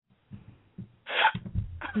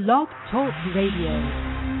Blog Talk Radio.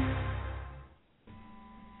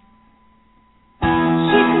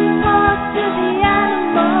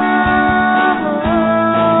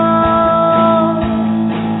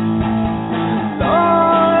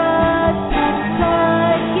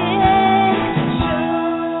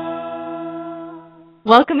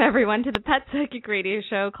 Welcome, everyone, to the Pet Psychic Radio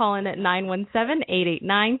Show. Call in at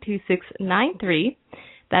 917-889-2693.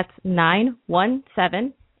 That's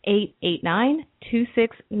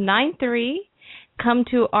 917-889-2693. Come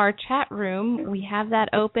to our chat room. We have that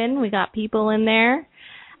open. We got people in there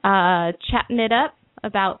chatting it up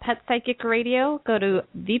about Pet Psychic Radio. Go to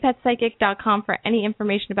thepetpsychic.com for any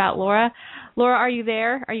information about Laura. Laura, are you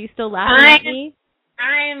there? Are you still laughing at me?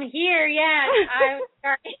 I am here, yes. I'm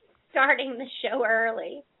starting the show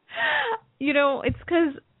early. You know, it's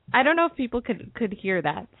because I don't know if people could hear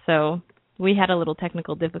that, so we had a little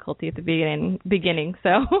technical difficulty at the beginning.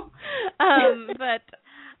 So, but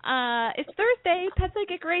it's Thursday, Pet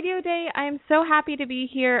Psychic Radio Day. I am so happy to be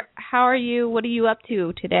here. How are you? What are you up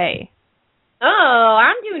to today? Oh,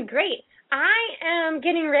 I'm doing great. I am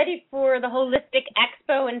getting ready for the Holistic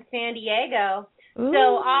Expo in San Diego. Ooh.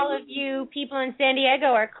 So all of you people in San Diego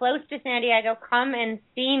or close to San Diego, come and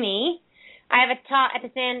see me. I have a talk at the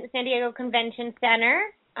San Diego Convention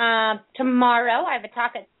Center. Tomorrow I have a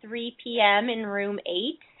talk at 3 p.m. in room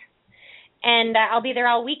 8. And I'll be there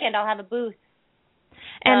all weekend. I'll have a booth.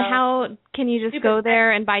 And how can you just go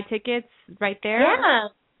there and buy tickets right there? Yeah.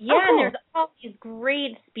 Yeah, cool. And there's all these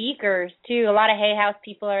great speakers, too. A lot of Hay House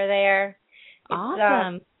people are there.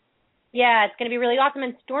 Awesome. Yeah, it's going to be really awesome.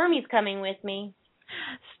 And Stormy's coming with me.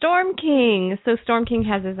 Storm King. So Storm King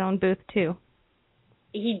has his own booth, too.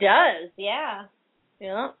 He does, yeah.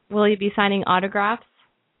 Yeah. Will he be signing autographs?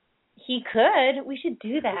 He could. We should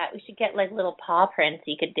do that. We should get, like, little paw prints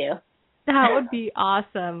he could do. That would be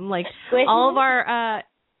awesome. Like, all of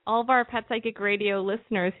our Pet Psychic Radio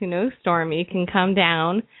listeners who know Stormy can come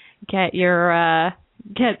down, get his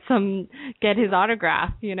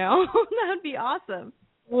autograph, you know? That would be awesome.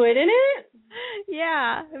 Wouldn't it?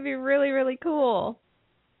 Yeah, it'd be really, really cool.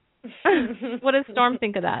 What does Storm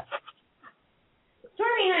think of that?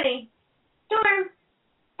 Stormy, honey. Stormy,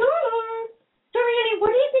 honey, what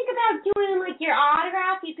do you think about doing, like, your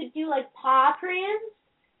autograph? You could do, like, paw prints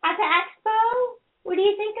at the expo? What do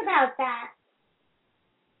you think about that?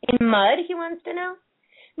 In mud, he wants to know?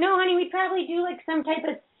 No, honey, we'd probably do, like, some type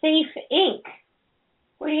of safe ink.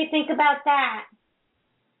 What do you think about that?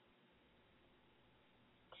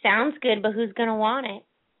 Sounds good, but who's going to want it?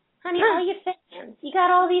 Honey, all your fans. You got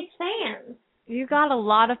all these fans. You got a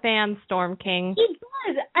lot of fans, Storm King. He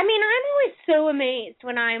does. I mean, I'm always so amazed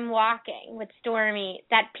when I'm walking with Stormy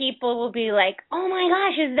that people will be like, oh, my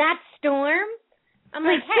gosh, is that Storm? I'm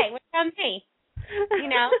like, hey, what about me? You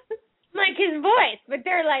know? Like his voice. But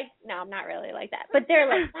they're like, no, I'm not really like that. But they're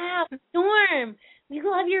like, wow, Storm, we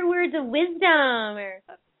love your words of wisdom. Or,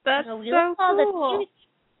 that's we so cool.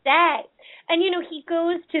 And, you know, he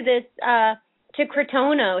goes to this, to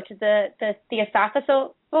Cretono, to the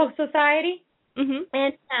Theosophical Society. Mm-hmm.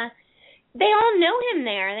 And they all know him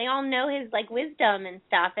there. They all know his, like, wisdom and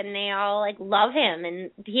stuff. And they all, like, love him. And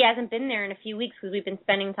he hasn't been there in a few weeks because we've been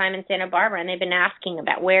spending time in Santa Barbara. And they've been asking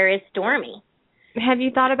about where is Stormy. Have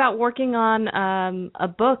you thought about working on a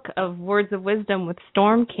book of words of wisdom with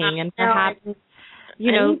Storm King? And perhaps,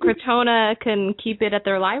 you know, Crotona can keep it at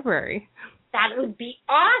their library. That would be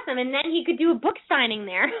awesome. And then he could do a book signing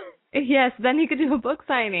there. Yes, then he could do a book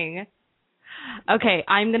signing. Okay,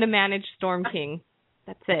 I'm going to manage Storm King.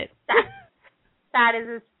 That's it. That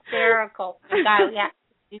is hysterical. God, we have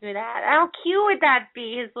to do that. How cute would that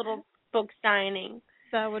be, his little book signing?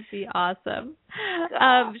 That would be awesome.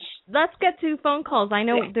 Let's get to phone calls. I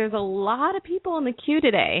know there's a lot of people in the queue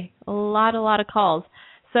today. A lot of calls.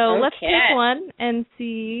 So Let's take one and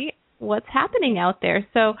see what's happening out there.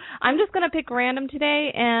 So I'm just going to pick random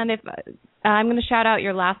today, and if I'm going to shout out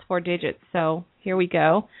your last 4 digits. So here we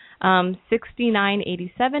go.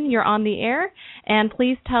 6987, you're on the air. And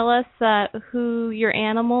please tell us who your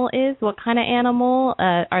animal is, what kind of animal,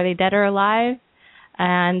 are they dead or alive?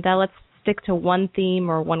 And let's stick to one theme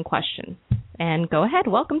or one question. And go ahead.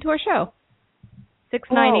 Welcome to our show.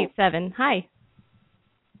 6987. Hi.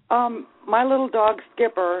 My little dog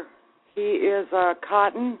Skipper, he is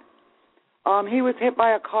Cotton. He was hit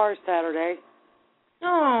by a car Saturday.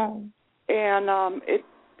 Oh. And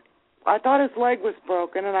I thought his leg was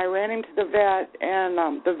broken, and I ran him to the vet,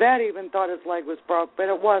 and the vet even thought his leg was broke, but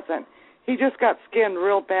it wasn't. He just got skinned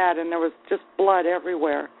real bad, and there was just blood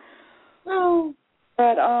everywhere. Oh.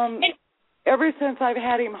 But ever since I've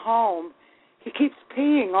had him home, he keeps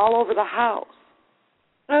peeing all over the house.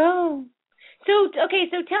 Oh. So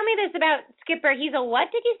tell me this about Skipper. He's a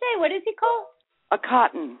what did you say? What is he called? A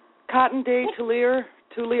cotton de Tuliar.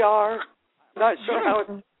 Not sure how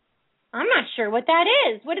it's... I'm not sure what that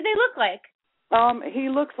is. What do they look like? He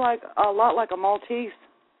looks like a lot like a Maltese.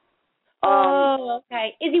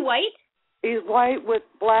 Okay. Is he white? He's white with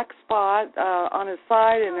black spot on his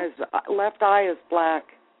side, and his left eye is black.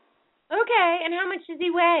 Okay. And how much does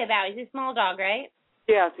he weigh about? He's a small dog, right?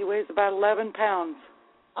 Yes, he weighs about 11 pounds.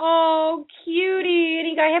 Oh, cutie. And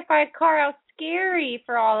he got hit by a car. How scary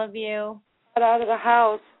for all of you. Got out of the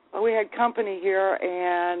house. We had company here,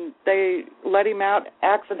 and they let him out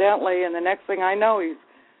accidentally, and the next thing I know,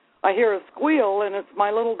 I hear a squeal, and it's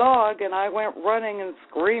my little dog, and I went running and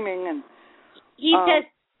screaming. And He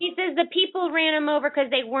says the people ran him over because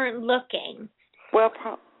they weren't looking. Well,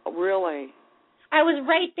 really? I was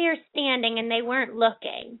right there standing, and they weren't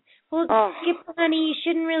looking. Well, Skipper, honey, you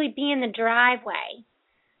shouldn't really be in the driveway.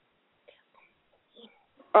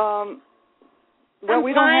 Well,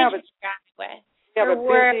 we don't have a driveway. We have a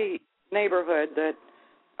busy neighborhood that...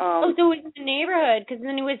 so it was in the neighborhood, because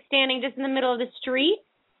then he was standing just in the middle of the street?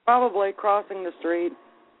 Probably crossing the street.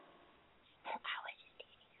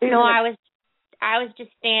 I was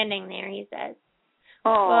just standing there, he says.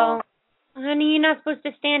 Oh. Well, honey, you're not supposed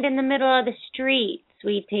to stand in the middle of the street,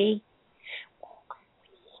 sweetie.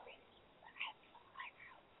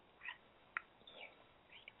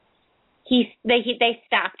 They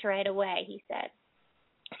stopped right away, he said.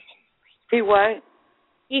 He what?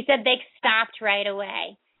 He said they stopped right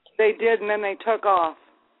away. They did, and then they took off.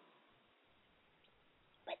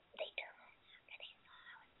 But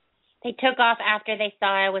they took off after they saw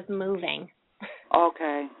I was moving.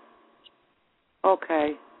 Okay.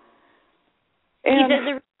 He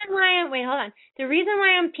says the reason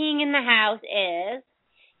why I'm peeing in the house is,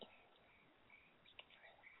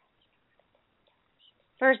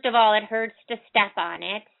 first of all, it hurts to step on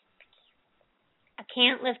it. I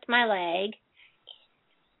can't lift my leg.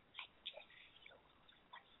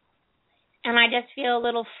 And I just feel a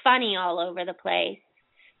little funny all over the place.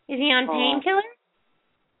 Is he on painkillers?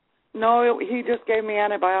 No, he just gave me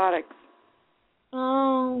antibiotics.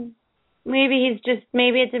 Oh, maybe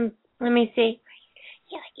let me see.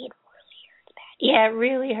 Yeah, it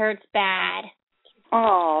really hurts bad.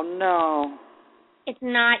 Oh, no. It's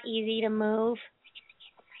not easy to move.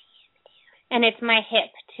 And it's my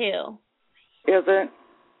hip, too. Is it?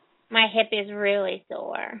 My hip is really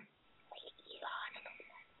sore.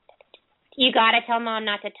 You gotta tell Mom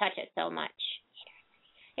not to touch it so much.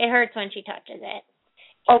 It hurts when she touches it.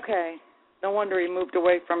 Okay. No wonder he moved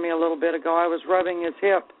away from me a little bit ago. I was rubbing his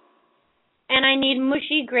hip. And I need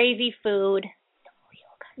mushy gravy food.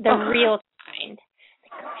 The real kind.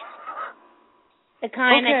 The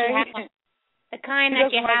kind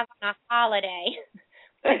that you have on a holiday.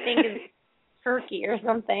 I think is turkey or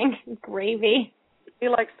something. Gravy. He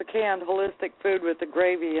likes the canned holistic food with the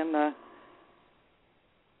gravy and the...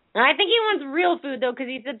 I think he wants real food, though, because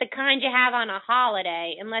he said the kind you have on a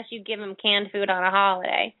holiday, unless you give him canned food on a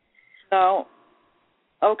holiday. No.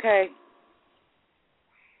 Okay.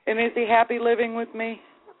 And is he happy living with me?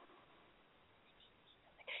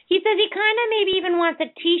 He says he kind of maybe even wants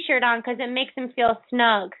a T-shirt on because it makes him feel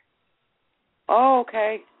snug. Oh,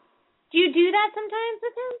 okay. Do you do that sometimes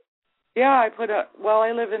with him? Yeah,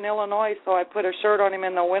 I live in Illinois, so I put a shirt on him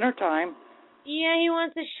in the wintertime. Yeah, he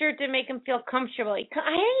wants a shirt to make him feel comfortable. I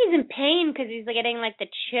think he's in pain because he's getting like the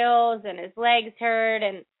chills and his legs hurt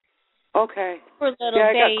and. Okay. Poor little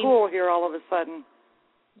I babe. got cool here all of a sudden.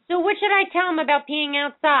 So what should I tell him about peeing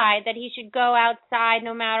outside? That he should go outside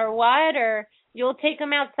no matter what, or you'll take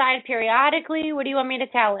him outside periodically? What do you want me to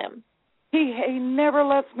tell him? He never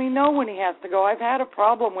lets me know when he has to go. I've had a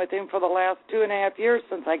problem with him for the last 2.5 years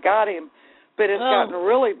since I got him, but it's gotten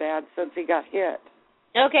really bad since he got hit.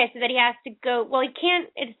 Okay, so that he has to go. Well, he can't.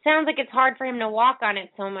 It sounds like it's hard for him to walk on it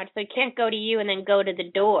so much, so he can't go to you and then go to the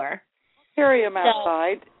door. Carry him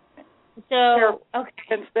outside. Okay.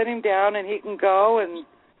 And sit him down, and he can go, and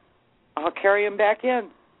I'll carry him back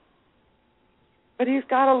in. But he's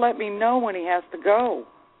got to let me know when he has to go.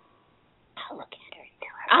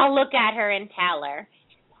 I'll look at her and tell her.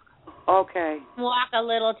 Okay. Walk a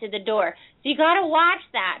little to the door. So you got to watch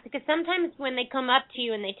that, because sometimes when they come up to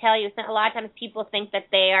you and they tell you, a lot of times people think that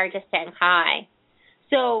they are just saying hi.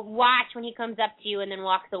 So watch when he comes up to you and then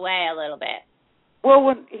walks away a little bit. Well,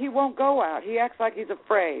 when he won't go out. He acts like he's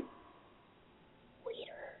afraid.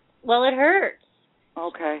 Well, it hurts.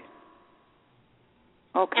 Okay.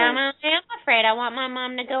 I'm afraid. I want my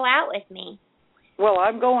mom to go out with me. Well,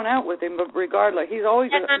 I'm going out with him, but regardless, he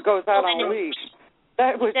always goes out on a leash.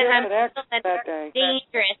 That was that day.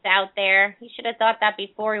 Dangerous out there. He should have thought that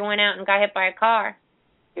before he went out and got hit by a car.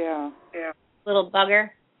 Yeah. Little bugger.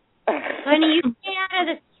 Honey, you stay out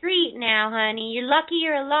of the street now, honey. You're lucky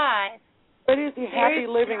you're alive. But is he happy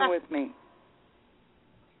living with me?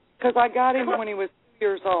 Because I got him when he was 2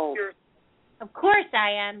 years old. Of course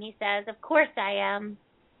I am, he says. Of course I am.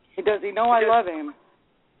 Does he know I love him?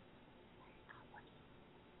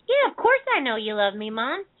 Yeah, of course I know you love me,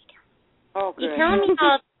 Mom. Oh, good. You tell me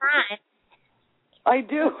all the time. I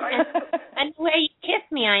do. And the way you kiss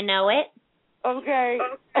me, I know it. Okay.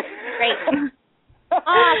 Great.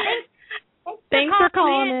 Oh, thanks for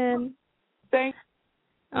calling in. Thanks.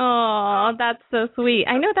 Oh, that's so sweet.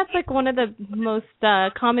 I know that's like one of the most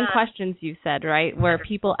common questions you said, right? Where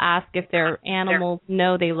people ask if their animals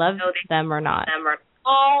know they love them or not.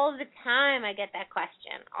 All the time I get that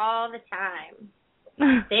question. All the time.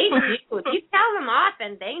 They do. If you tell them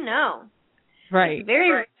often, they know. Right. It's very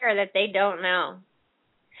rare that they don't know.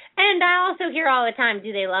 And I also hear all the time,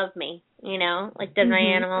 do they love me? You know, like, does my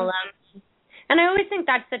animal love me? And I always think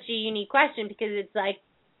that's such a unique question because it's like,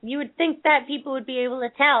 you would think that people would be able to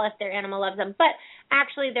tell if their animal loves them. But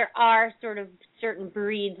actually there are sort of certain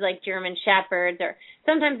breeds like German Shepherds, or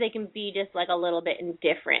sometimes they can be just like a little bit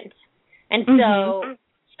indifferent. And so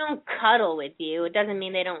they don't cuddle with you. It doesn't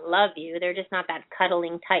mean they don't love you. They're just not that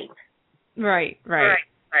cuddling type. Right.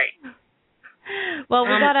 Well,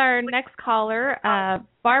 we got our next caller,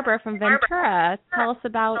 Barbara from Ventura. Tell us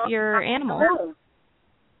about your animal.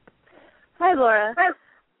 Hi, Laura.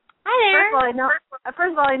 Hi there.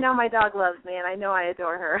 First of all, I know my dog loves me, and I know I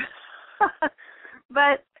adore her.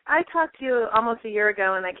 But I talked to you almost a year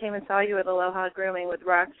ago, and I came and saw you at Aloha Grooming with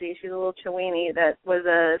Roxy. She's a little Chiweenie that was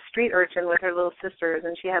a street urchin with her little sisters,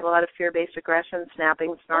 and she had a lot of fear-based aggression,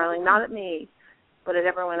 snapping, snarling, not at me, but at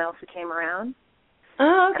everyone else who came around.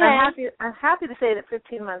 Oh, okay. And I'm happy to say that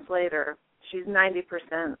 15 months later, she's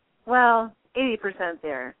 90%, well, 80%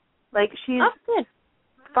 there. Like, she's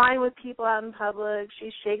fine with people out in public. She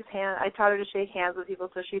shakes hands. I taught her to shake hands with people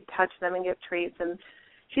so she'd touch them and give treats. And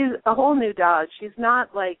she's a whole new dog. She's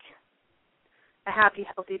not like a happy,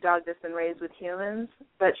 healthy dog that's been raised with humans,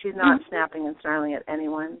 but she's not snapping and snarling at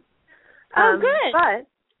anyone. Good. But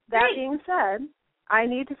that being said, I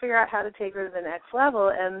need to figure out how to take her to the next level.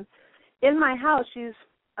 And in my house, she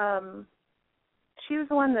was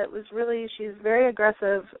the one that was she's very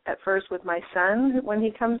aggressive at first with my son when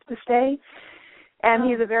he comes to stay. And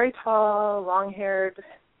he's a very tall, long-haired,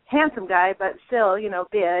 handsome guy, but still,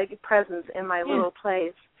 big presence in my little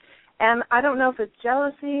place. And I don't know if it's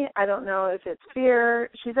jealousy. I don't know if it's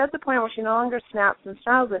fear. She's at the point where she no longer snaps and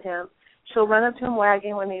snarls at him. She'll run up to him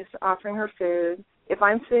wagging when he's offering her food. If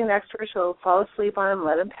I'm sitting next to her, she'll fall asleep on him,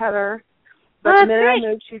 let him pet her. But the minute I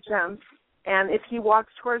move, she jumps. And if he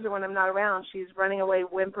walks towards her when I'm not around, she's running away,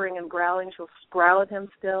 whimpering and growling. She'll growl at him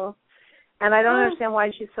still. And I don't understand why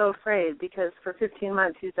she's so afraid, because for 15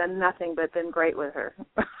 months he's done nothing but been great with her.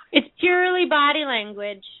 It's purely body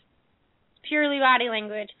language. Purely body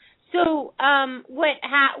language. So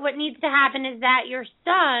what needs to happen is that your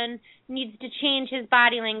son needs to change his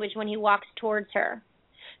body language when he walks towards her.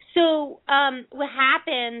 So what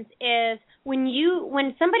happens is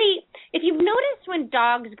if you've noticed when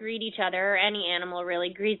dogs greet each other, or any animal really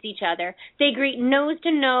greets each other, they greet nose to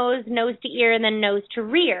ear, and then nose to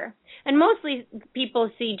rear. And mostly people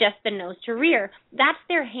see just the nose to rear. That's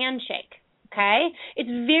their handshake, okay? It's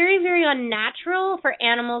very, very unnatural for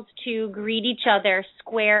animals to greet each other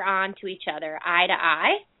square on to each other, eye to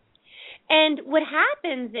eye. And what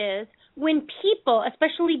happens is when people,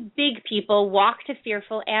 especially big people, walk to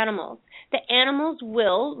fearful animals, the animals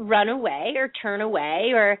will run away or turn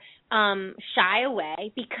away or shy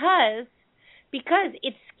away because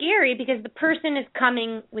it's scary, because the person is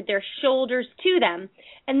coming with their shoulders to them.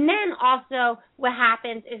 And then also what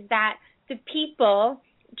happens is that the people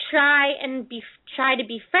try to be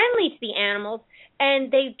friendly to the animals,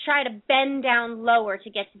 and they try to bend down lower to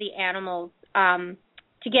get to the animals,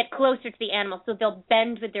 to get closer to the animal, so they'll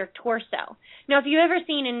bend with their torso. Now, if you've ever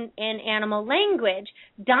seen in animal language,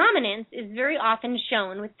 dominance is very often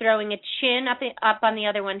shown with throwing a chin up on the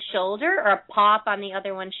other one's shoulder, or a paw up on the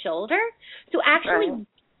other one's shoulder. So actually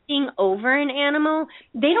being over an animal,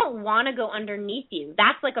 they don't want to go underneath you.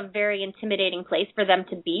 That's like a very intimidating place for them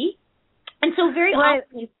to be. And so very often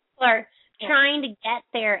people are trying to get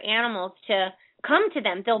their animals to come to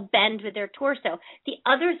them. They'll bend with their torso. The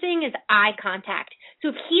other thing is eye contact. So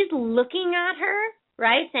if he's looking at her,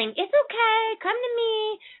 right, saying, it's okay, come to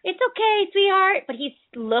me, it's okay, sweetheart, but he's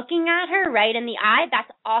looking at her right in the eye, that's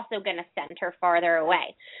also going to send her farther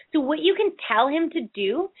away. So what you can tell him to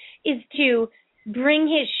do is to bring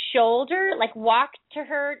his shoulder, like walk to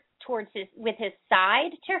her with his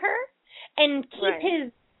side to her, and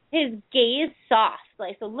keep his gaze soft.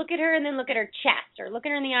 Like, so look at her and then look at her chest, or look at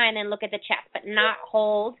her in the eye and then look at the chest, but not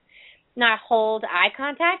hold eye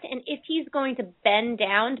contact. And if he's going to bend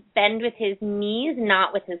down, bend with his knees,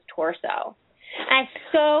 not with his torso. And it's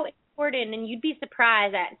so important, and you'd be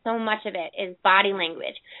surprised that so much of it is body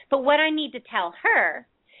language. But what I need to tell her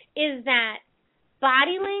is that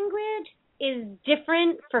body language is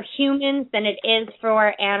different for humans than it is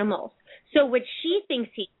for animals. So what she thinks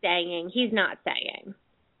he's saying, he's not saying.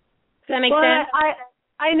 Does that make sense?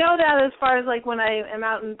 I know that as far as like when I am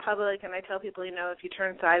out in public and I tell people, you know, if you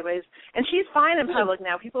turn sideways, and she's fine in public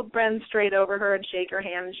now. People bend straight over her and shake her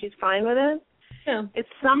hand, and she's fine with it. Yeah. It's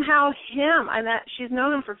somehow him. She's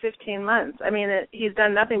known him for 15 months. I mean, he's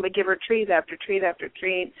done nothing but give her treat after treat after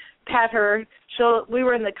treat, pat her. We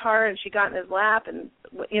were in the car and she got in his lap, and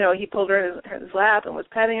you know, he pulled her in his lap and was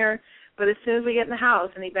petting her. But as soon as we get in the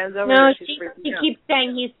house and he bends over her, she's freaking out. He keeps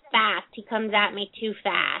saying he's fast. He comes at me too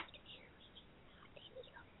fast.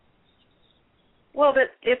 Well,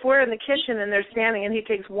 but if we're in the kitchen and they're standing and he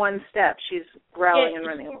takes one step, she's growling and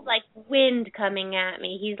running away. He's like wind coming at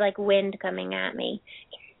me. He's like wind coming at me.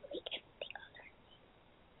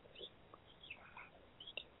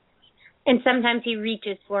 And sometimes he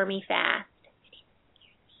reaches for me fast.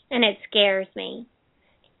 And it scares me.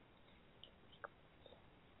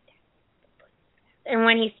 And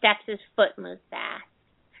when he steps, his foot moves fast.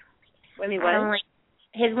 When he what?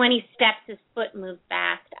 When he steps, his foot moves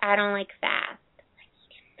fast. I don't like fast.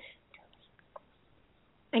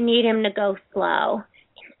 I need him to go slow.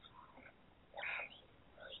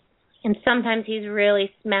 And sometimes he's really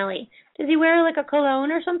smelly. Does he wear like a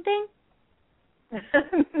cologne or something?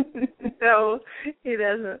 No, he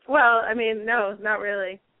doesn't. Well, I mean, no, not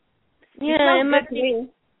really. Yeah, it might be.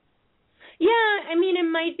 Yeah, I mean, it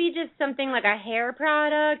might be just something like a hair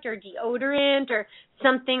product or deodorant or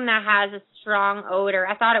something that has a strong odor.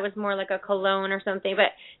 I thought it was more like a cologne or something, but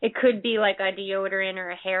it could be like a deodorant or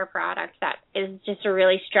a hair product that is just a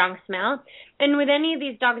really strong smell. And with any of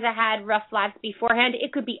these dogs that had rough lives beforehand,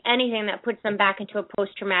 it could be anything that puts them back into a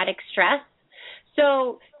post-traumatic stress.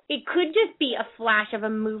 So it could just be a flash of a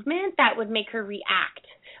movement that would make her react,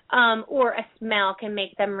 or a smell can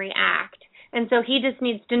make them react. And so he just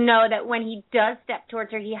needs to know that when he does step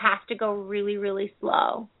towards her, he has to go really, really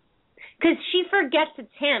slow. Because she forgets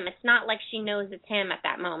it's him. It's not like she knows it's him at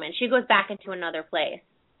that moment. She goes back into another place.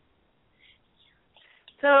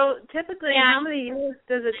 So typically, how many years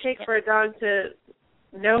does it take for a dog to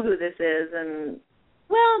know who this is? And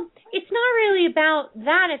well, it's not really about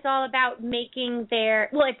that. It's all about making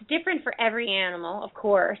it's different for every animal, of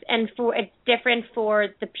course, and it's different for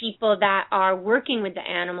the people that are working with the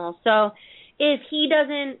animal. So if he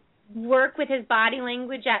doesn't work with his body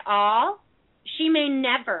language at all, she may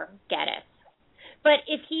never get it. But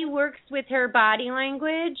if he works with her body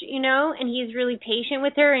language, you know, and he's really patient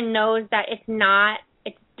with her and knows that it's not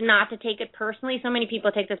to take it personally. So many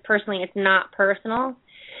people take this personally. It's not personal.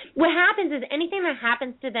 What happens is anything that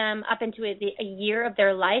happens to them up into a year of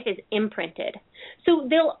their life is imprinted. So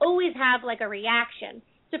they'll always have like a reaction.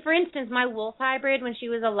 So for instance, my wolf hybrid, when she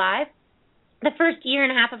was alive, the first year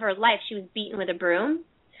and a half of her life, she was beaten with a broom.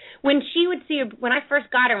 When I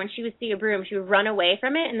first got her, when she would see a broom, she would run away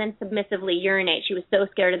from it and then submissively urinate. She was so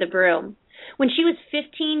scared of the broom. When she was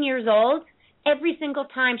 15 years old, every single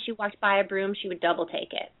time she walked by a broom, she would double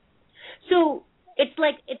take it. So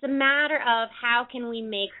it's a matter of how can we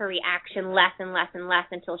make her reaction less and less and less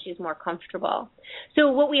until she's more comfortable.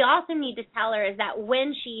 So what we also need to tell her is that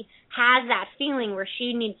when she has that feeling where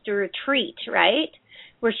she needs to retreat, right,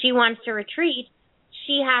 where she wants to retreat,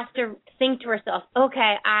 she has to think to herself,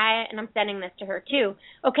 okay, and I'm sending this to her too,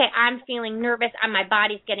 okay, I'm feeling nervous, my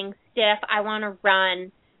body's getting stiff, I want to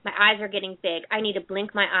run, my eyes are getting big, I need to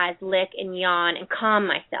blink my eyes, lick and yawn and calm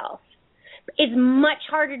myself. It's much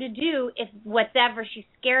harder to do if whatever she's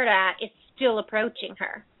scared at is still approaching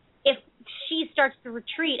her. If she starts to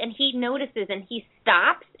retreat and he notices and he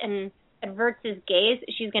stops and averts his gaze,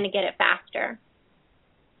 she's going to get it faster.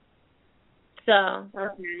 So.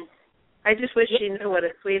 Okay. I just wish she knew what a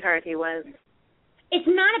sweetheart he was. It's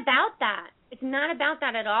not about that. It's not about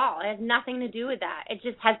that at all. It has nothing to do with that. It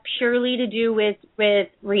just has purely to do with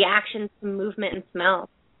reactions to movement and smell.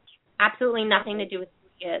 Absolutely nothing to do with who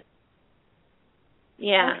he is.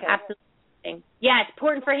 Yeah, okay. Absolutely. Yeah, it's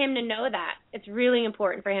important for him to know that. It's really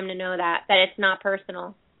important for him to know that it's not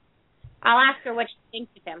personal. I'll ask her what she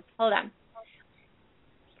thinks of him. Hold on.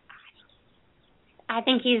 I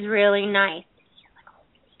think he's really nice.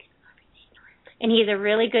 And he's a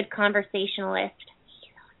really good conversationalist.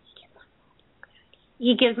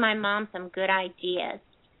 He gives my mom some good ideas.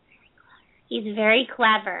 He's very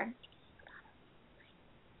clever.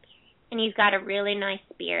 And he's got a really nice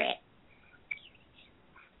spirit.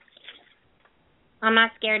 I'm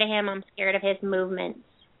not scared of him. I'm scared of his movements.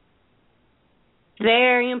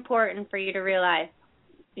 Very important for you to realize.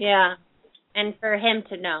 Yeah. And for him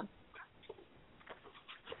to know.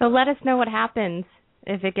 So let us know what happens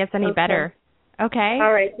if it gets any better. Okay?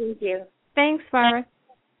 All right. Thank you. Thanks, Barbara.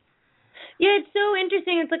 Yeah, it's so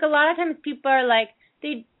interesting. It's like a lot of times people are like,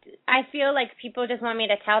 I feel like people just want me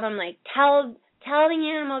to tell them, like, tell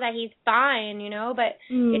the animal that he's fine, you know, but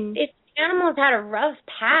if animals had a rough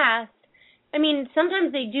past, I mean,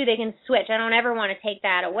 sometimes they can switch. I don't ever want to take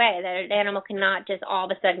that away, that an animal cannot just all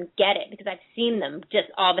of a sudden get it, because I've seen them just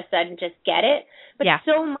all of a sudden just get it. But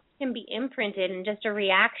so much can be imprinted in just a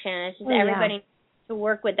reaction. It's just everybody needs to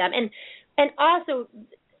work with them. And also,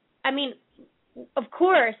 I mean, of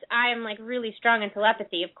course, I am like really strong in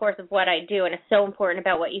telepathy, of course, of what I do, and it's so important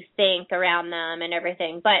about what you think around them and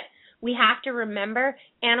everything. But we have to remember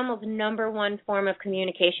animals' number one form of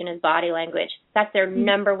communication is body language. That's their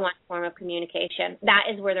number one form of communication. That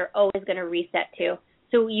is where they're always going to reset to.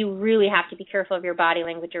 So you really have to be careful of your body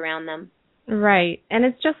language around them. Right. And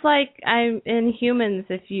it's just like in humans,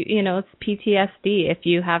 if it's PTSD. If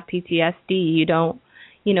you have PTSD, you don't,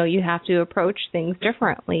 you have to approach things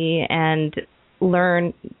differently and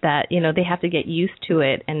learn that, they have to get used to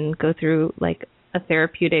it and go through like a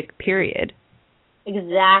therapeutic period.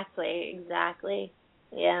 Exactly.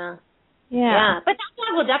 Yeah. But that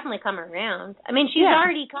dog will definitely come around. I mean, she's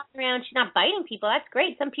already come around. She's not biting people. That's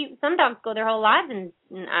great. Some dogs go their whole lives and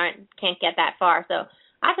can't get that far. So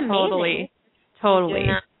that's amazing. Totally.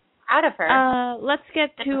 Out of her. Let's get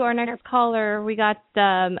to our next caller. We got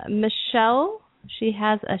Michelle. She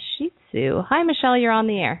has a Shih Tzu. Hi, Michelle. You're on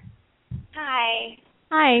the air. Hi.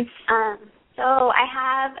 Hi. So I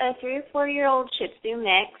have a 3 or 4-year-old Shih Tzu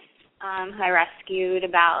mix who I rescued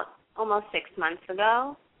about almost 6 months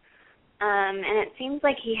ago. And it seems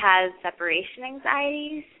like he has separation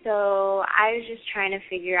anxiety, so I was just trying to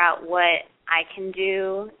figure out what I can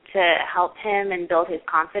do to help him and build his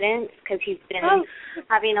confidence, because he's been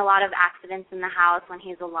having a lot of accidents in the house when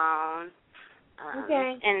he's alone.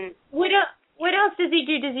 Okay. And what else does he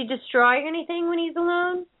do? Does he destroy anything when he's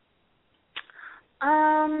alone?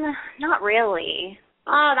 Not really.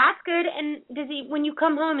 Oh, that's good. And when you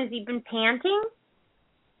come home, has he been panting?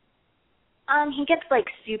 He gets like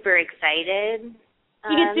super excited.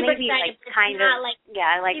 He gets super maybe, excited. Like, kind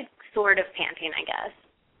of, sort of panting, I guess.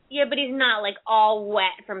 Yeah, but he's not like all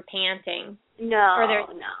wet from panting. No.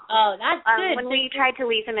 Oh, that's good. When we tried to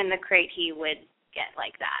leave him in the crate, he would get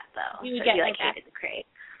like that, though. He would get like that. Hated the crate.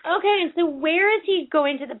 Okay, and so where is he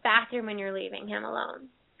going to the bathroom when you're leaving him alone?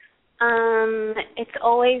 It's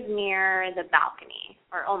always near the balcony,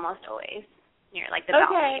 or almost always near like the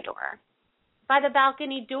balcony door. By the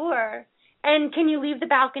balcony door. And can you leave the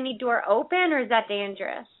balcony door open, or is that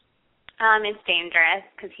dangerous? It's dangerous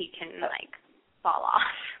because he can like fall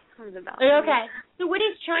off from the balcony. Okay. So what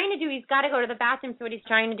he's trying to do, he's got to go to the bathroom. So what he's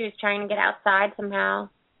trying to do is trying to get outside somehow.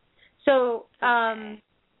 So, I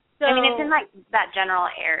mean, it's in like that general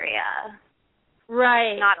area.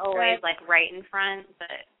 Right. Not always like right in front,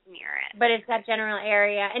 but near it. But it's that general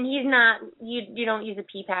area, and he's not. You don't use a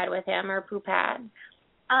pee pad with him or a poo pad.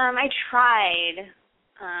 I tried,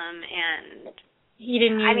 and he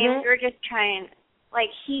didn't use it. I mean, we were just trying.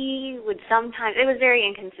 Like he would sometimes. It was very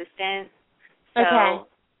inconsistent. So,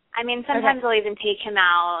 I mean, sometimes I'll even take him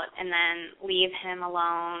out and then leave him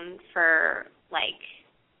alone for like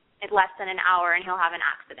less than an hour, and he'll have an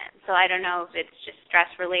accident. So I don't know if it's just stress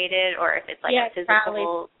related or if it's like a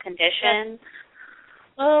physical condition.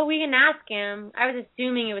 Oh, we can ask him. I was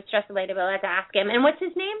assuming it was stress related, but let's ask him. And what's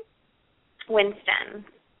his name? Winston.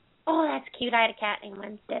 Oh, that's cute. I had a cat named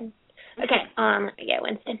Winston. Okay, let me get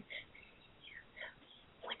Winston.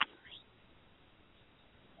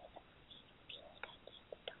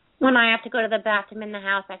 When I have to go to the bathroom in the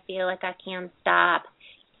house, I feel like I can't stop.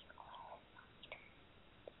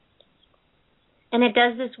 And it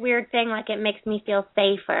does this weird thing, like it makes me feel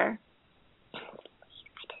safer.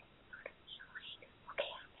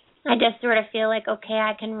 I just sort of feel like, okay,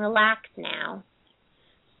 I can relax now.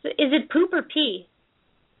 So is it poop or pee?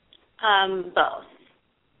 Both.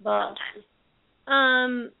 Sometimes.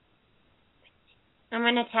 I'm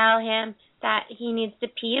going to tell him that he needs to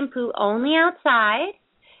pee and poo only outside,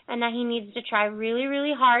 and that he needs to try really,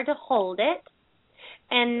 really hard to hold it,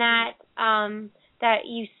 and that that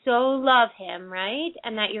you so love him, right?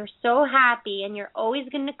 And that you're so happy, and you're always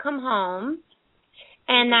going to come home,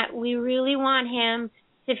 and that we really want him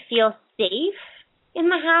to feel safe in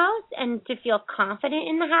the house and to feel confident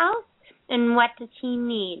in the house. And what does he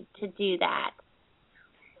need to do that?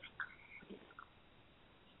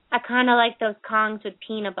 I kind of like those Kongs with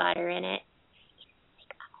peanut butter in it.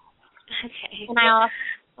 Okay. And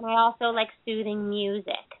I also like soothing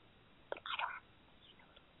music.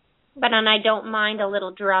 But I don't mind a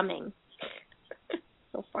little drumming.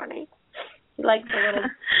 So funny. He likes a little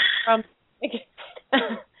drum.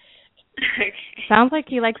 Sounds like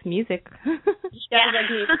he likes music. He does like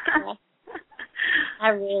music. I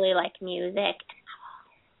really like music.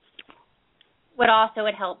 What also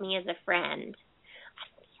would help me as a friend.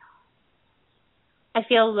 I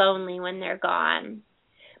feel lonely when they're gone.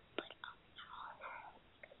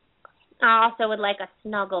 I also would like a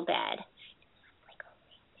snuggle bed.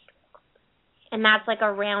 And that's like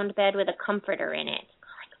a round bed with a comforter in it.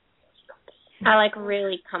 I like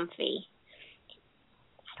really comfy.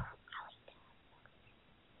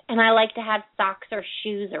 And I like to have socks or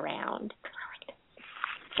shoes around.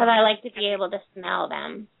 Because I like to be able to smell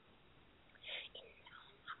them.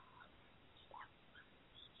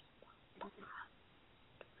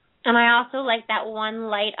 And I also like that one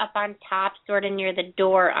light up on top, sort of near the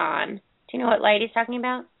door on. Do you know what light he's talking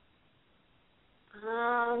about?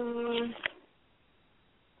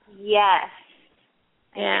 Yes.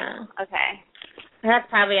 Yeah. Okay. That's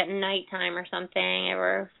probably at nighttime or something.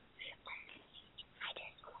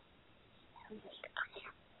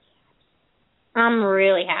 I'm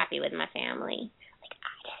really happy with my family.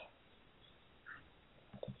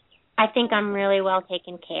 I think I'm really well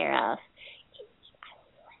taken care of.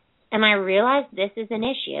 And I realize this is an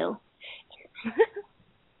issue.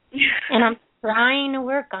 And I'm trying to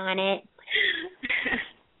work on it.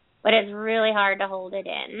 But it's really hard to hold it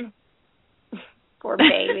in. Poor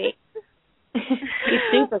baby. He's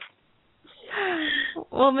super.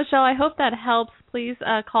 Well, Michelle, I hope that helps. Please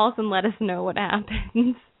call us and let us know what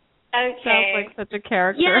happens. Okay. Sounds like such a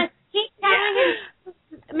character. Yes, keep telling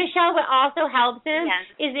him. Michelle, what also helps him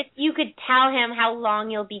is if you could tell him how long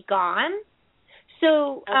you'll be gone.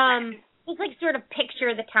 So, just like sort of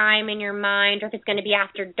picture the time in your mind, or if it's going to be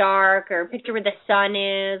after dark, or picture where the sun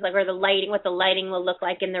is, like, or the lighting, what the lighting will look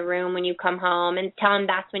like in the room when you come home, and tell him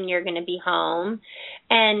that's when you're going to be home.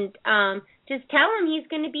 And just tell him he's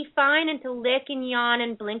going to be fine, and to lick and yawn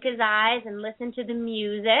and blink his eyes and listen to the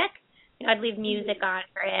music. You know, I'd leave music on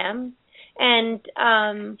for him. And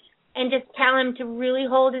just tell him to really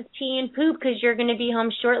hold his pee and poop, because you're going to be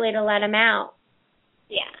home shortly to let him out.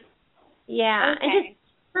 Yeah. Yeah. Okay. And just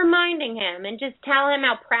reminding him, and just tell him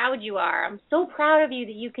how proud you are. I'm so proud of you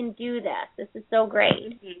that you can do this. This is so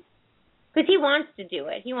great. Because he wants to do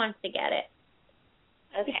it. He wants to get it.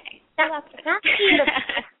 Okay. That's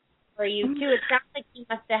for you, too. It sounds like he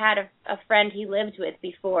must have had a friend he lived with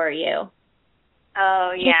before you.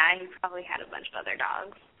 Oh, yeah. He probably had a bunch of other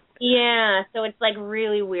dogs. Yeah, so it's like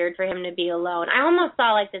really weird for him to be alone. I almost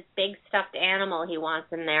saw like this big stuffed animal he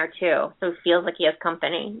wants in there, too. So it feels like he has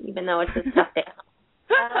company, even though it's a stuffed animal.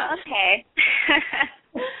 Okay.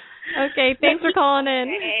 Okay, thanks for calling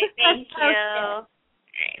in. Okay, thank you. All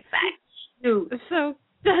right, bye. So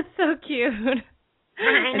that's so cute.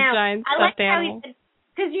 I know. A giant I like stuffed animal.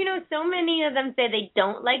 because you know, so many of them say they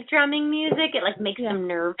don't like drumming music. It like makes them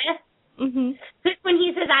nervous. Mhm. Because when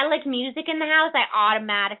he says I like music in the house, I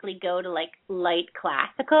automatically go to like light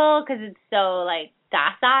classical because it's so like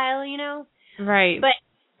docile, you know. Right. But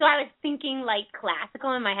so I was thinking light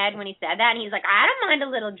classical in my head when he said that, and he's like, I don't mind a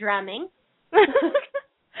little drumming.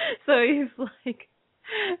 So he's like,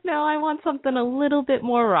 no, I want something a little bit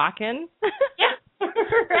more rockin'. Yeah.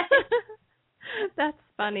 Right. That's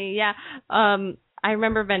funny. Yeah. I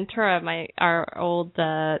remember Ventura, our old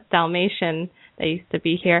Dalmatian that used to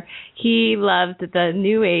be here. He loved the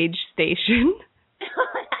New Age station.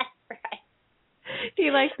 That's right. He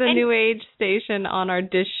liked the New Age station on our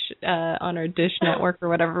Dish network or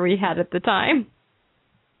whatever we had at the time.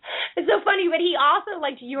 It's so funny, but he also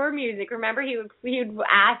liked your music. Remember, he would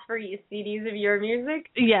ask for you CDs of your music?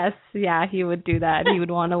 Yes, yeah, he would do that. He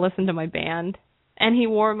would want to listen to my band. And he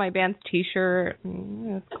wore my band's T-shirt.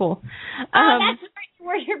 That's cool. That's right. You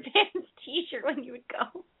wore your band's T-shirt when you would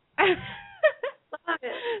go. Love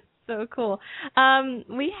it. So cool.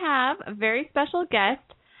 We have a very special guest,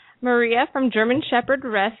 Maria from German Shepherd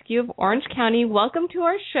Rescue of Orange County. Welcome to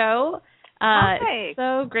our show. Hi.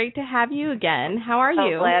 So great to have you again. How are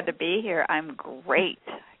you? So glad to be here. I'm great.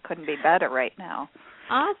 Couldn't be better right now.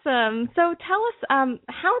 Awesome. So tell us,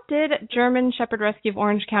 how did German Shepherd Rescue of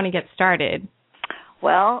Orange County get started?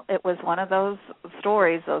 Well, it was one of those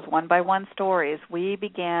stories, those one-by-one stories. We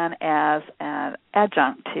began as a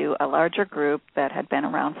adjunct to a larger group that had been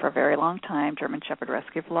around for a very long time, German Shepherd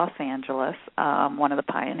Rescue of Los Angeles, one of the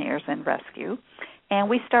pioneers in rescue. And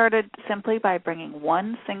we started simply by bringing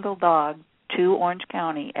one single dog to Orange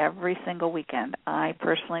County every single weekend. I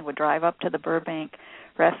personally would drive up to the Burbank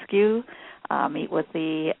Rescue, meet with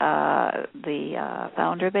the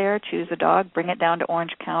founder there, choose a dog, bring it down to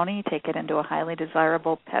Orange County, take it into a highly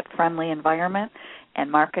desirable pet-friendly environment, and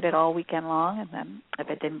market it all weekend long. And then if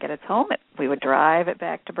it didn't get its home, we would drive it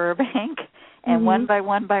back to Burbank. And one by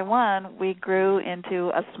one, we grew into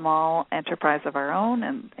a small enterprise of our own,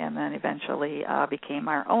 and then eventually became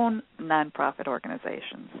our own nonprofit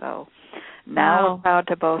organization. So now we're proud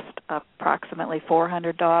to boast approximately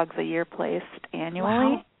 400 dogs a year placed annually.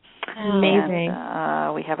 Wow. Amazing.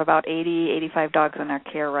 And, we have about 85 dogs in our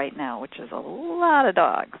care right now, which is a lot of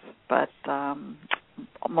dogs, but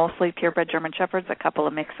mostly purebred German Shepherds, a couple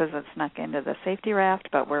of mixes that snuck into the safety raft,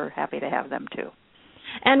 but we're happy to have them too.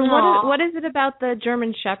 And what is it about the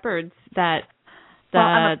German Shepherds that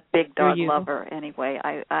I'm a big dog lover anyway.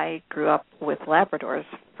 I grew up with Labradors,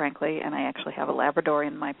 frankly, and I actually have a Labrador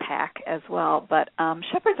in my pack as well. But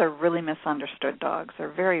Shepherds are really misunderstood dogs.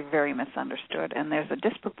 They're very, very misunderstood, and there's a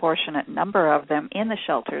disproportionate number of them in the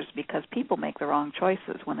shelters because people make the wrong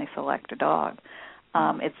choices when they select a dog.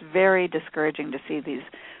 It's very discouraging to see these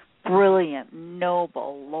brilliant,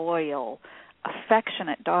 noble, loyal,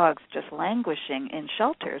 affectionate dogs just languishing in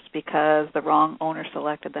shelters because the wrong owner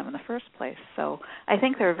selected them in the first place. So I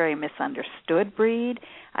think they're a very misunderstood breed.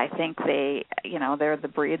 I think they're the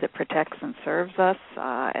breed that protects and serves us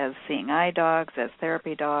as seeing eye dogs, as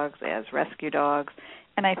therapy dogs, as rescue dogs.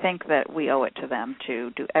 And I think that we owe it to them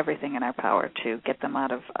to do everything in our power to get them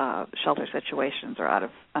out of shelter situations or out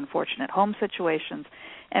of unfortunate home situations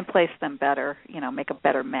and place them better, make a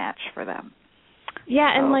better match for them.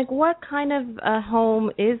 Yeah, and what kind of a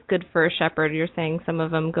home is good for a shepherd? You're saying some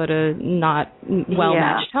of them go to not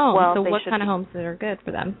well-matched homes. Well, so what kind of homes are good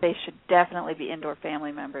for them? They should definitely be indoor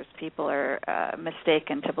family members. People are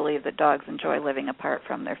mistaken to believe that dogs enjoy living apart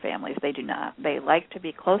from their families. They do not. They like to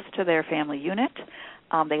be close to their family unit.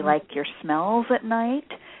 They like your smells at night.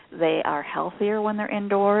 They are healthier when they're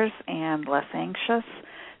indoors and less anxious.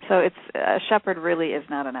 So a shepherd really is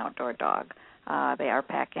not an outdoor dog. They are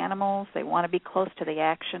pack animals. They want to be close to the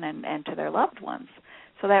action and to their loved ones.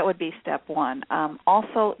 So that would be step one.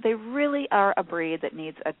 Also, they really are a breed that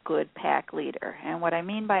needs a good pack leader. And what I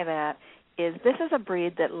mean by that is this is a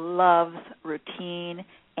breed that loves routine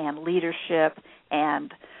and leadership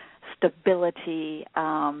and stability.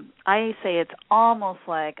 I say it's almost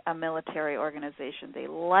like a military organization. They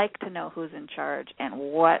like to know who's in charge and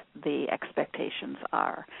what the expectations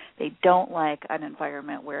are. They don't like an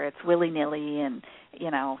environment where it's willy-nilly and,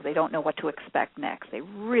 they don't know what to expect next. They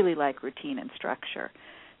really like routine and structure.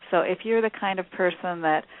 So if you're the kind of person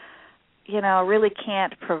that, really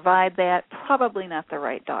can't provide that, probably not the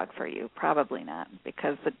right dog for you. Probably not,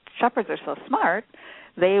 because the shepherds are so smart,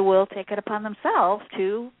 they will take it upon themselves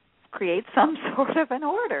to create some sort of an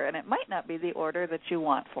order, and it might not be the order that you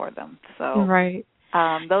want for them. So right.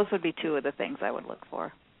 Those would be two of the things I would look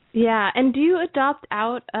for. Yeah, and do you adopt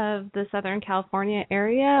out of the Southern California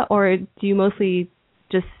area, or do you mostly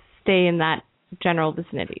just stay in that general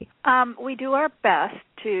vicinity? We do our best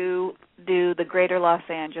to do the greater Los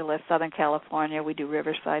Angeles, Southern California. We do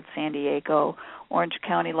Riverside, San Diego, Orange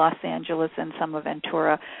County, Los Angeles, and some of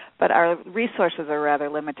Ventura. But our resources are rather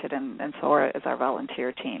limited, and so is our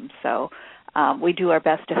volunteer team. So we do our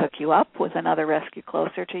best to hook you up with another rescue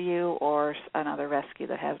closer to you or another rescue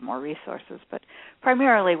that has more resources. But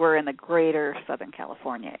primarily we're in the greater Southern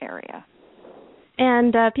California area.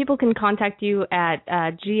 And people can contact you at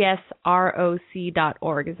gsroc.org.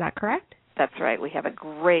 Is that correct? That's right. We have a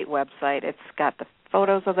great website. It's got the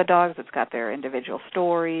photos of the dogs. It's got their individual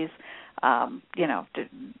stories, some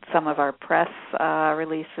of our press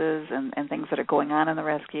releases and things that are going on in the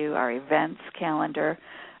rescue, our events calendar.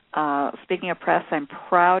 Speaking of press, I'm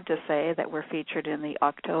proud to say that we're featured in the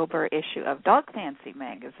October issue of Dog Fancy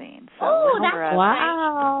magazine. So that's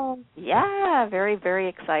wow. Yeah, very, very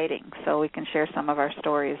exciting. So we can share some of our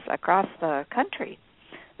stories across the country.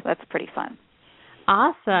 So that's pretty fun.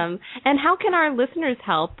 Awesome. And how can our listeners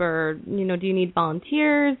help, or, do you need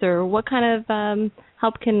volunteers, or what kind of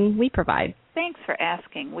help can we provide? Thanks for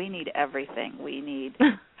asking. We need everything. We need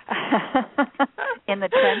in the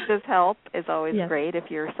trenches help is always great. If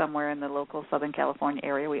you're somewhere in the local Southern California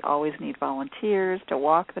area, we always need volunteers to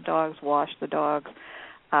walk the dogs, wash the dogs,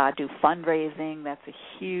 do fundraising. That's a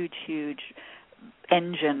huge, huge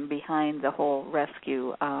engine behind the whole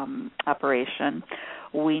rescue operation.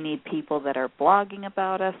 We need people that are blogging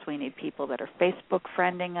about us. We need people that are Facebook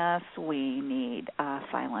friending us. We need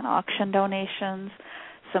silent auction donations.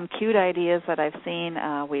 Some cute ideas that I've seen.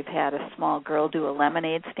 We've had a small girl do a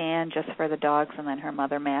lemonade stand just for the dogs, and then her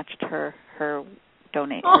mother matched her earnings.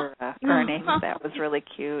 That was really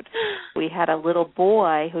cute. We had a little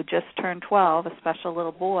boy who just turned 12, a special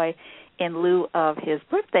little boy. In lieu of his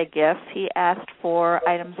birthday gifts, he asked for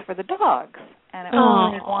items for the dogs, and it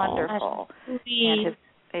was wonderful. And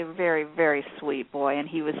a very, very sweet boy, and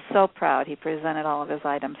he was so proud. He presented all of his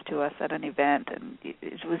items to us at an event, and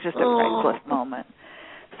it was just a priceless moment.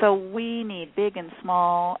 So we need big and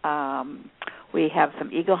small. We have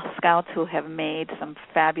some Eagle Scouts who have made some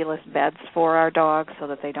fabulous beds for our dogs so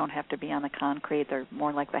that they don't have to be on the concrete. They're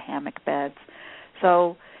more like the hammock beds.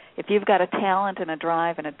 So if you've got a talent and a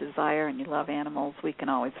drive and a desire and you love animals, we can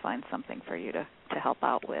always find something for you to help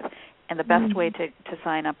out with. And the best way to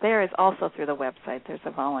sign up there is also through the website. There's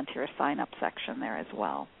a volunteer sign-up section there as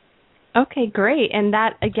well. Okay, great. And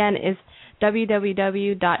that, again, is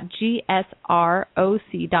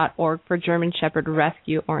www.gsroc.org for German Shepherd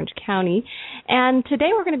Rescue Orange County. And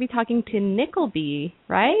today we're going to be talking to Nickleby,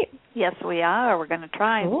 right? Yes, we are. We're going to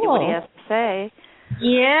try and see what he has to say.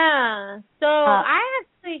 Yeah. So I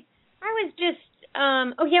was just,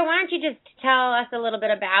 why don't you just tell us a little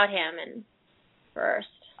bit about him first?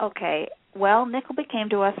 Okay. Well, Nickleby came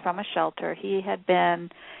to us from a shelter. He had been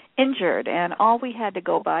injured, and all we had to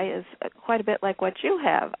go by is quite a bit like what you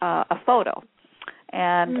have, a photo.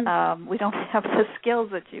 And we don't have the skills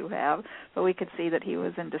that you have, but we could see that he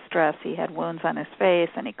was in distress. He had wounds on his face,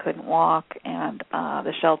 and he couldn't walk, and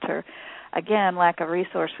the shelter, again, lack of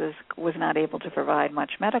resources, was not able to provide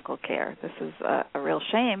much medical care. This is a real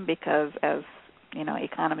shame because as,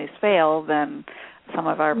 economies fail, then some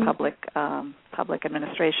of our public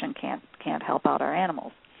administration can't help out our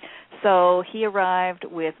animals. So he arrived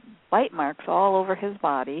with bite marks all over his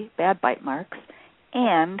body, bad bite marks,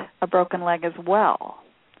 and a broken leg as well,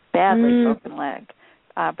 badly broken leg,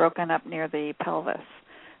 broken up near the pelvis.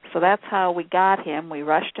 So that's how we got him. We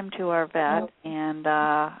rushed him to our vet, and,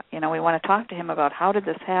 we want to talk to him about how did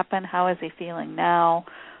this happen, how is he feeling now,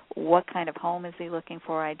 what kind of home is he looking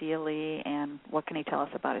for ideally, and what can he tell us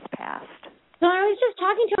about his past. So I was just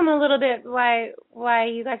talking to him a little bit while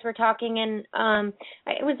you guys were talking, and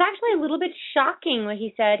it was actually a little bit shocking what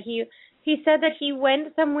he said. He said that he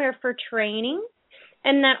went somewhere for training,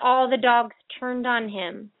 and that all the dogs turned on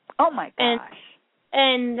him. Oh my gosh!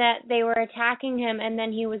 And that they were attacking him, and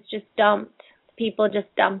then he was just dumped. People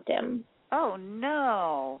just dumped him. Oh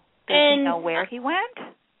no! Does he know where he went?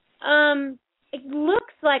 It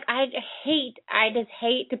looks like I just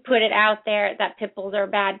hate to put it out there that pit bulls are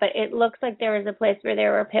bad, but it looks like there was a place where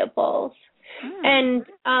there were pit bulls, and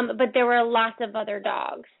but there were lots of other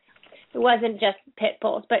dogs. It wasn't just pit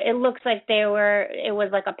bulls, but it looks like it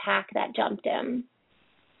was like a pack that jumped him.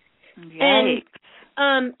 Yikes.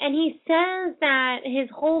 And he says that his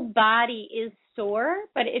whole body is sore,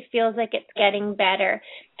 but it feels like it's getting better,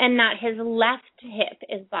 and that his left hip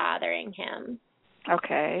is bothering him.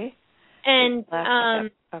 Okay. And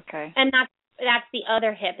okay. And that's the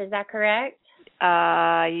other hip, is that correct?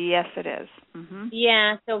 Yes, it is. Mm-hmm.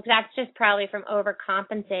 Yeah, so that's just probably from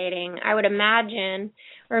overcompensating, I would imagine,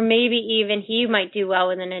 or maybe even he might do well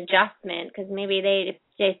with an adjustment because maybe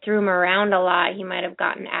they threw him around a lot. He might have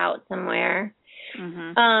gotten out somewhere.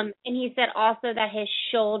 Mm-hmm. And he said also that his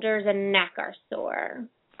shoulders and neck are sore.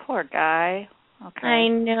 Poor guy. Okay. I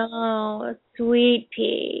know, sweet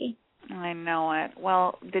pea. I know it.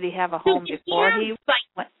 Well, did he have a home before he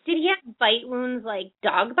went? Did he have bite wounds like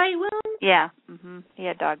dog bite wounds? Yeah. Mhm. He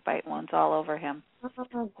had dog bite wounds all over him.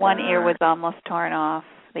 Oh, one ear was almost torn off.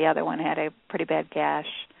 The other one had a pretty bad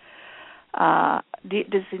gash.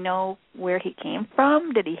 Does he know where he came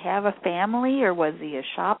from? Did he have a family, or was he a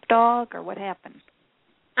shop dog, or what happened?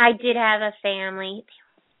 I did have a family.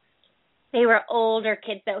 They were older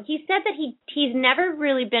kids, though. He said that he's never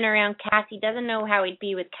really been around cats. He doesn't know how he'd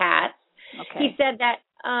be with cats. Okay. He said that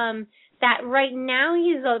that right now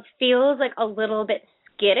he feels like a little bit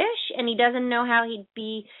skittish, and he doesn't know how he'd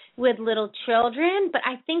be with little children. But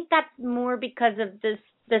I think that's more because of the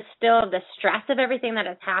stress of everything that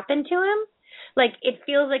has happened to him. Like, it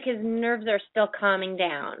feels like his nerves are still calming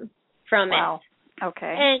down from it. Wow.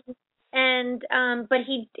 Okay. But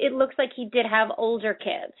it looks like he did have older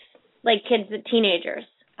kids. Like teenagers.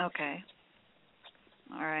 Okay.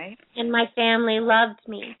 All right. And my family loved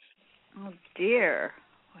me. Oh dear.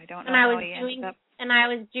 I don't know how he ended up. And I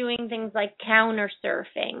was doing things like counter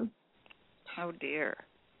surfing. Oh dear.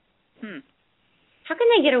 How can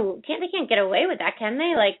they they can't get away with that, can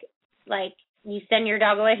they? Like you send your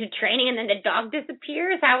dog away to training and then the dog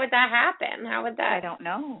disappears? How would that happen? How would that? I don't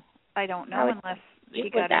know unless he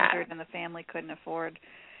got injured and the family couldn't afford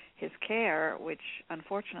his care, which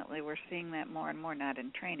unfortunately we're seeing that more and more, not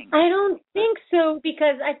in training. I don't think so,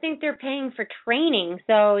 because I think they're paying for training.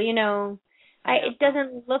 So, it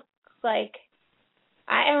doesn't look like,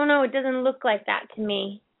 I don't know, it doesn't look like that to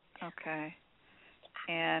me. Okay.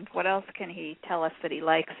 And what else can he tell us that he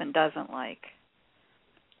likes and doesn't like?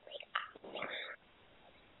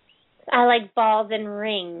 I like balls and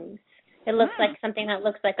rings. It looks like something that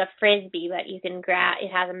looks like a Frisbee, but you can grab,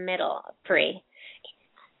 it has a middle free.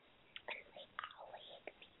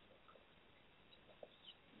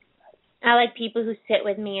 I like people who sit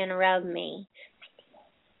with me and rub me.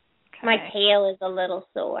 Okay. My tail is a little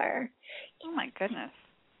sore. Oh, my goodness.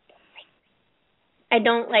 I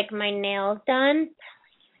don't like my nails done,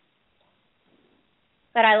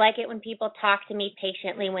 but I like it when people talk to me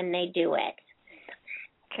patiently when they do it.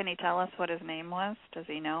 Can he tell us what his name was? Does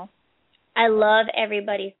he know? I love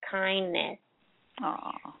everybody's kindness.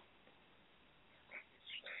 Aw.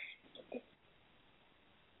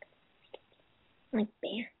 Like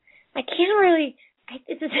Bam. I can't really.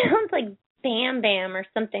 It sounds like Bam Bam or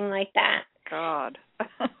something like that. God.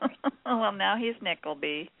 Well, now he's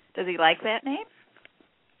Nickleby. Does he like that name?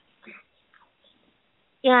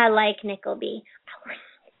 Yeah, I like Nickleby.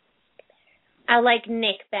 I like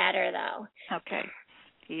Nick better, though. Okay.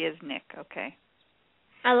 He is Nick, okay.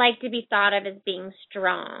 I like to be thought of as being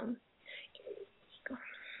strong.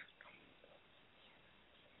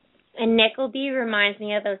 And Nickleby reminds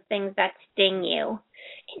me of those things that sting you.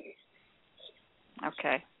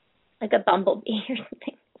 Okay. Like a bumblebee or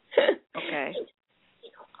something. Okay.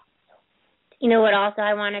 You know what also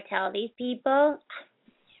I want to tell these people?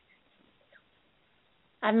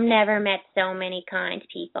 I've never met so many kind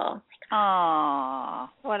people. Aw,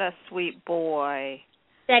 what a sweet boy.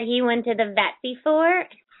 Said he went to the vet before,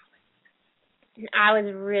 and I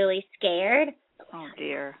was really scared. Oh,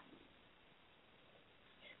 dear.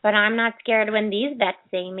 But I'm not scared when these vets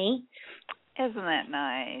see me. Isn't that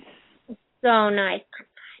nice? So nice.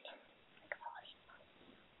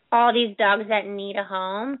 All these dogs that need a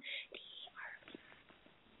home,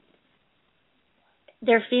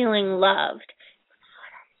 they're feeling loved.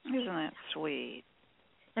 Isn't that sweet?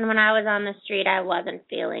 And when I was on the street, I wasn't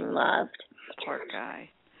feeling loved. Poor guy.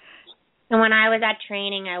 And when I was at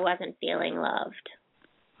training, I wasn't feeling loved.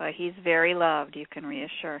 Well, he's very loved. You can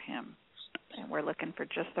reassure him. And we're looking for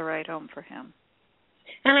just the right home for him.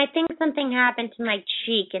 And I think something happened to my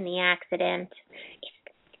cheek in the accident.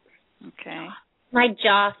 Okay. My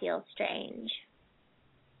jaw feels strange.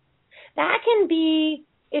 That can be,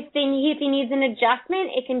 if he needs an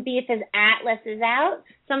adjustment, it can be if his atlas is out.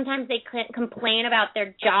 Sometimes they complain about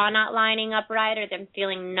their jaw not lining up right or them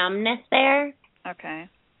feeling numbness there. Okay.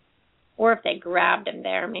 Or if they grabbed him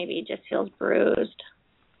there, maybe he just feels bruised.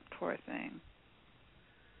 Poor thing.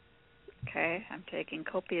 Okay, I'm taking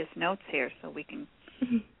copious notes here so we can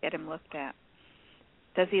get him looked at.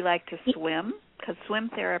 Does he like to swim? Because swim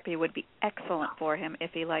therapy would be excellent for him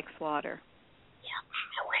if he likes water.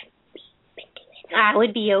 I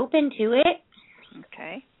would be open to it.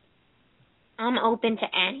 Okay. I'm open to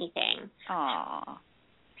anything. Aw,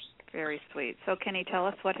 very sweet. So can he tell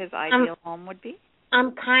us what his ideal home would be?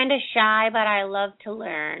 I'm kind of shy, but I love to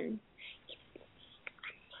learn.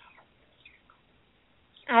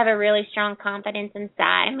 I have a really strong confidence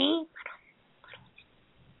inside me,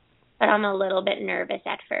 but I'm a little bit nervous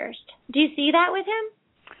at first. Do you see that with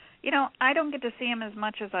him? You know, I don't get to see him as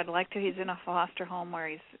much as I'd like to. He's in a foster home where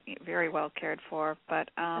he's very well cared for, but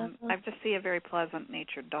I just see a very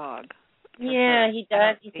pleasant-natured dog. Yeah, he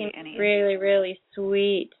does. He seems really, really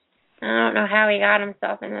sweet. I don't know how he got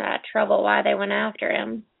himself into that trouble, why they went after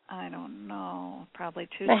him. I don't know. Probably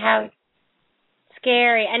too But how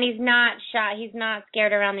scary. And he's not shy. He's not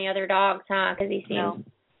scared around the other dogs, huh? Because he seems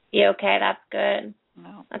to be okay. That's good.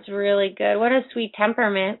 No. That's really good. What a sweet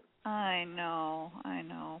temperament. I know.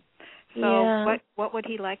 So what would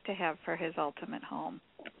he like to have for his ultimate home?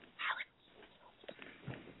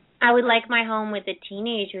 I would like my home with the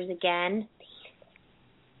teenagers again.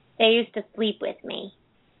 They used to sleep with me.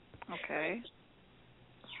 Okay.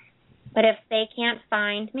 But if they can't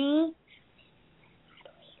find me,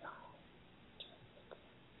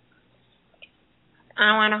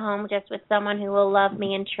 I want a home just with someone who will love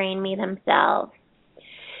me and train me themselves.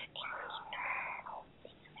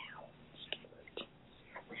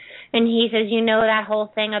 And he says, you know that whole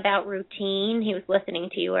thing about routine? He was listening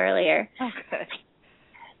to you earlier. Okay.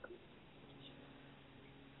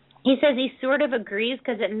 He says he sort of agrees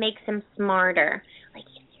because it makes him smarter. Like,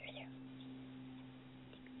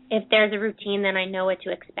 if there's a routine, then I know what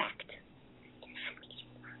to expect.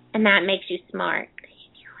 And that makes you smart.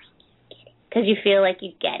 Because you feel like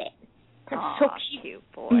you get it. That's so cute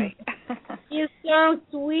boy. He's so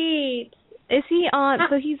sweet. Is he on?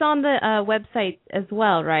 So he's on the website as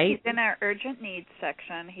well, right? He's in our urgent needs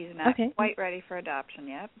section. He's not quite ready for adoption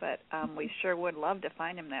yet, but we sure would love to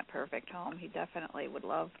find him that perfect home. He definitely would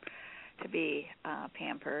love to be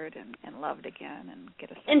pampered and loved again and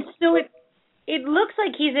get a. And so it looks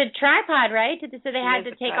like he's a tripod, right? So they had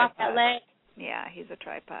to take off that leg. Yeah, he's a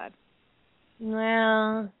tripod.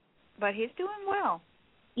 Well, but he's doing well.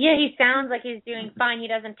 Yeah, he sounds like he's doing fine. He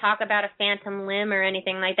doesn't talk about a phantom limb or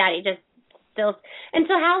anything like that. He just still. And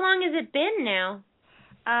so, how long has it been now?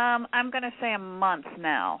 I'm going to say a month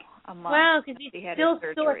now. A month. Wow, because he's still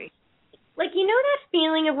surgery. Like, you know that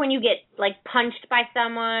feeling of when you get like punched by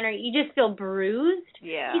someone or you just feel bruised?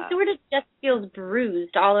 Yeah. He sort of just feels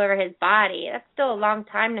bruised all over his body. That's still a long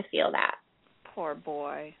time to feel that. Poor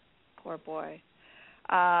boy. Poor boy.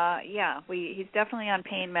 He's definitely on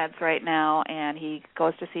pain meds right now, and he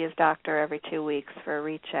goes to see his doctor every 2 weeks for a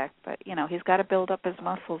recheck. But, he's got to build up his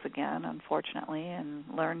muscles again, unfortunately, and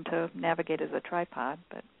learn to navigate as a tripod.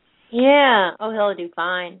 But yeah. Oh, he'll do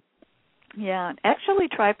fine. Yeah. Actually,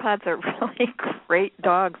 tripods are really great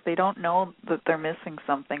dogs. They don't know that they're missing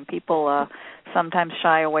something. People sometimes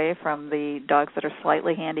shy away from the dogs that are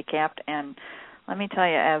slightly handicapped, and let me tell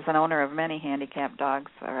you, as an owner of many handicapped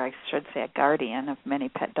dogs, or I should say a guardian of many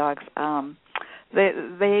pet dogs,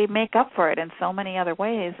 they make up for it in so many other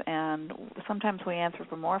ways, and sometimes we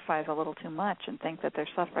anthropomorphize a little too much and think that they're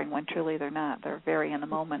suffering when truly they're not. They're very in the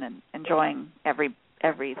moment and enjoying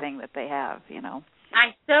everything that they have,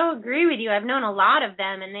 I so agree with you. I've known a lot of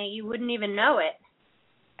them, and you wouldn't even know it.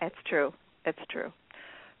 It's true. It's true.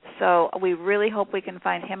 So we really hope we can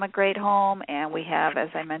find him a great home, and we have, as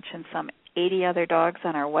I mentioned, some 80 other dogs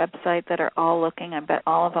on our website that are all looking. I bet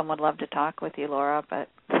all of them would love to talk with you, Laura, but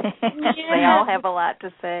they all have a lot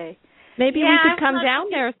to say. Maybe we could come down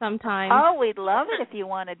there sometime. Oh, we'd love it if you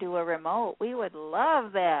want to do a remote. We would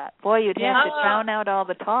love that. Boy, you'd have to drown out all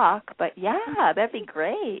the talk, but yeah, that'd be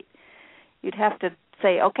great. You'd have to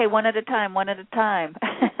say, okay, one at a time.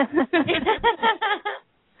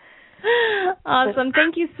 Awesome.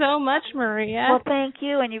 Thank you so much, Maria. Well, thank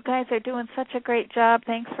you, and you guys are doing such a great job.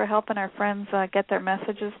 Thanks for helping our friends get their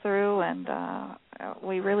messages through, and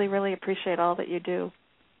we really, really appreciate all that you do.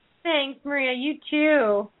 Thanks, Maria. You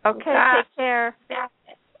too. Okay, take care. Bye.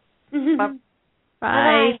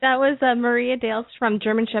 Bye. That was Maria Dales from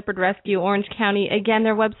German Shepherd Rescue, Orange County. Again,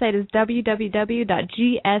 their website is www.gsroc.org.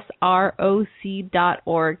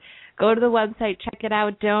 Go to the website, check it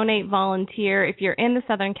out, donate, volunteer. If you're in the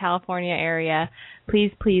Southern California area,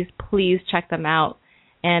 please, please, please check them out.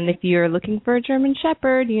 And if you're looking for a German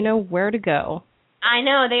Shepherd, you know where to go. I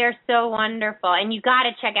know. They are so wonderful. And you got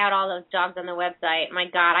to check out all those dogs on the website. My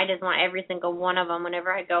God, I just want every single one of them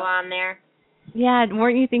whenever I go on there. Yeah,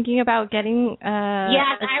 weren't you thinking about getting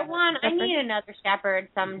Yes, I need another shepherd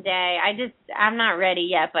someday. I'm not ready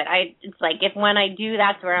yet, but it's like when I do,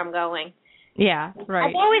 that's where I'm going. Yeah, right.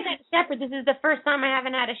 I've always had a shepherd. This is the first time I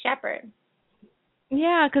haven't had a shepherd.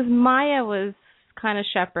 Yeah, because Maya was kind of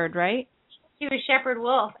shepherd, right? She was shepherd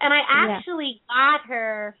wolf. And I actually got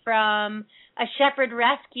her from a shepherd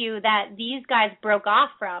rescue that these guys broke off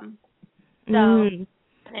from. So,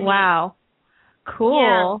 wow.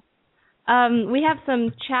 Cool. Yeah. We have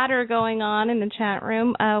some chatter going on in the chat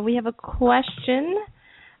room. We have a question.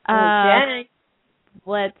 Okay.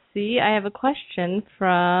 Let's see. I have a question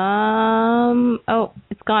from... Oh,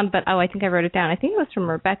 it's gone, but I think I wrote it down. I think it was from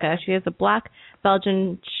Rebecca. She has a black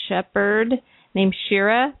Belgian Shepherd named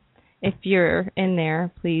Shira. If you're in there,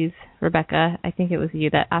 please, Rebecca. I think it was you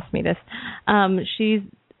that asked me this. She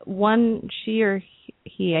or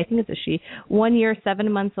he, I think it's a she, 1 year,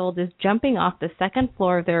 7 months old, is jumping off the second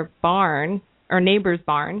floor of their barn, or neighbor's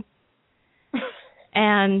barn,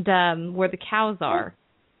 and where the cows are.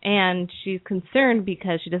 And she's concerned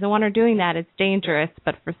because she doesn't want her doing that. It's dangerous,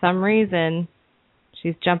 but for some reason,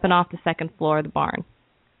 she's jumping off the second floor of the barn.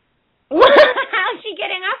 How's she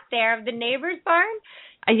getting up there? Of the neighbor's barn?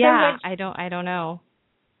 Yeah, I don't know. I don't know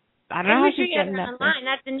how she's getting up there.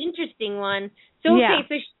 That's an interesting one. So, okay,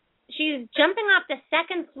 so she's jumping off the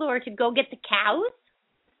second floor to go get the cows?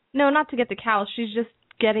 No, not to get the cows. She's just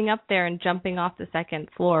getting up there and jumping off the second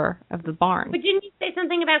floor of the barn. But didn't you say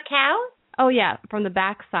something about cows? Oh, yeah, from the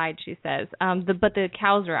back side, she says. But the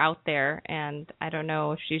cows are out there, and I don't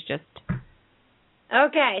know if she's just...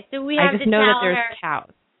 Okay, so we have to tell her... I just know that there's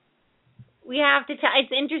cows. we have to tell.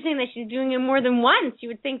 It's interesting that she's doing it more than once. You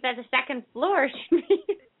would think that the second floor should be.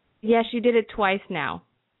 Yeah, she did it twice now,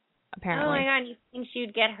 apparently. Oh, my God. You think she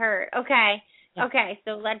would get hurt. Okay. Yeah. Okay,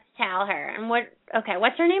 so let's tell her. And what's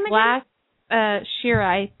her name again? Shira,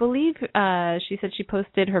 I believe she said she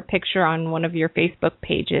posted her picture on one of your Facebook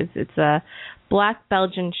pages. It's a black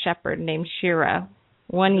Belgian shepherd named Shira,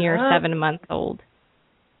 1 year, 7 months old.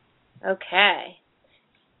 Okay.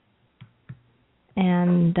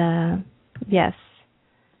 And, yes,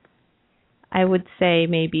 I would say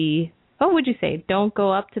maybe, what would you say? Don't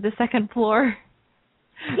go up to the second floor?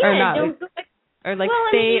 Yeah, or not, don't go. Or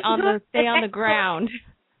stay on the ground.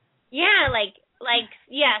 Yeah,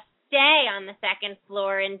 stay on the second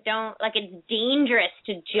floor and don't, it's dangerous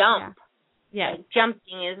to jump. Yeah.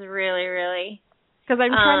 Jumping is really, really. Because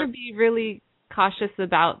I'm trying to be really cautious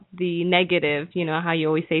about the negative, how you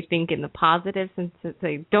always say think in the positive, since it's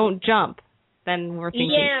like don't jump. Then we're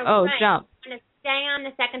thinking, right. Jump. You're going to stay on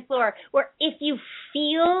the second floor. Or if you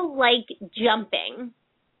feel like jumping,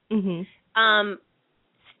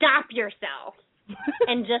 stop yourself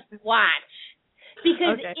and just watch.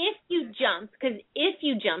 Because if you jump,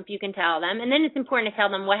 you can tell them, and then it's important to tell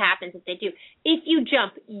them what happens if they do. If you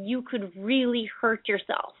jump, you could really hurt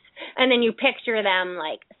yourself. And then you picture them,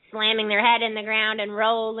 slamming their head in the ground and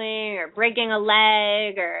rolling, or breaking a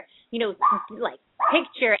leg, or,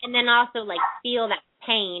 picture, and then also, feel that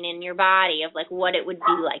pain in your body of, what it would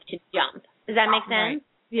be like to jump. Does that make sense? Right.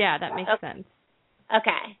 Yeah, that makes sense.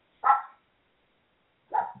 Okay.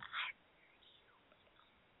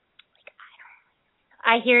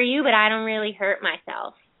 I hear you, but I don't really hurt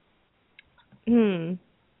myself. But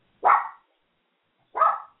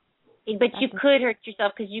you could hurt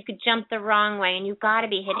yourself because you could jump the wrong way, and you've got to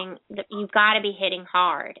be hitting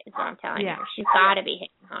hard. Is what I'm telling you. She's got to be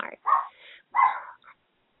hitting hard.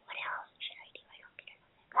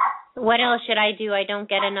 What else should I do? I don't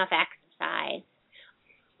get enough exercise.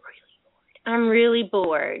 I'm really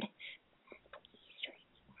bored.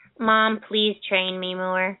 Mom, please train me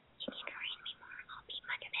more.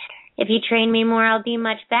 If you train me more, I'll be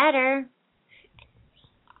much better.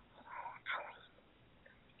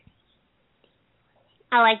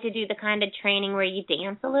 I like to do the kind of training where you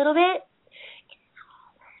dance a little bit.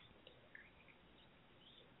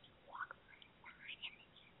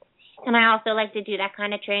 And I also like to do that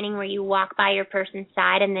kind of training where you walk by your person's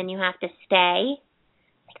side and then you have to stay.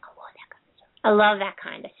 I love that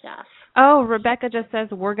kind of stuff. Oh, Rebecca just says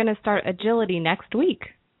we're going to start agility next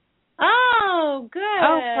week. Oh, good.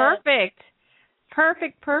 Oh,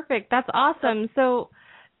 perfect. That's awesome. So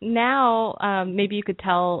now maybe you could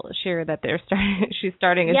tell Shira that she's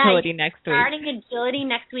starting agility next week. Starting agility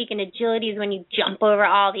next week, and agility is when you jump over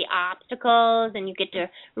all the obstacles and you get to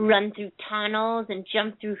run through tunnels and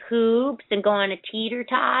jump through hoops and go on a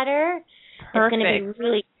teeter-totter. Perfect. It's going to be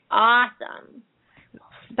really awesome.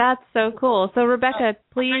 That's so cool. So Rebecca,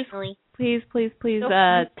 please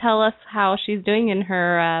tell us how she's doing in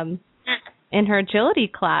her agility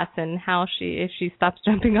class, and if she stops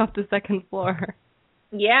jumping off the second floor.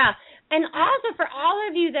 Yeah. And also for all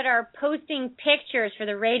of you that are posting pictures for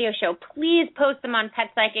the radio show, please post them on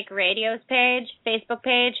Pet Psychic Radio's Facebook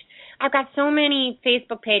page. I've got so many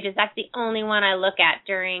Facebook pages. That's the only one I look at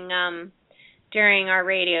during our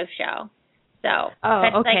radio show. So.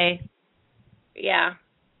 Oh, okay. Yeah.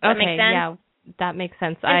 That makes sense? Yeah, that makes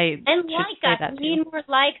sense. And like us. We need more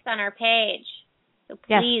likes on our page. So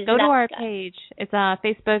please go to our page. It's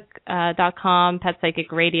facebook.com Pet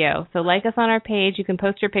Psychic Radio. So like us on our page. You can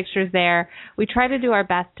post your pictures there. We try to do our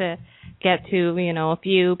best to get to, a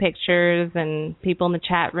few pictures and people in the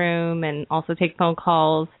chat room, and also take phone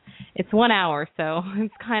calls. It's 1 hour, so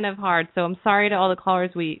it's kind of hard. So I'm sorry to all the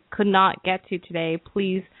callers we could not get to today.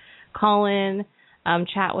 Please call in.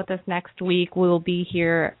 Chat with us next week. We will be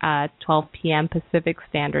here at 12 p.m. Pacific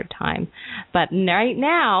Standard Time. But right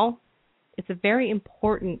now, it's a very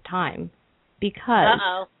important time because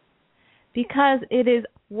it is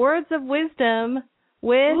Words of Wisdom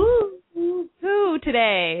with who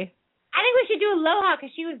today? I think we should do Aloha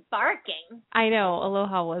because she was barking. I know,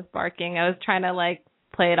 Aloha was barking. I was trying to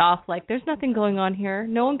play it off there's nothing going on here.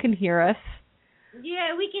 No one can hear us.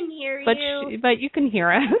 Yeah, we can hear you. But you can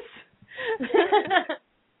hear us.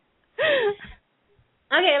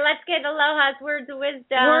 Okay, let's get Aloha's Words of Wisdom.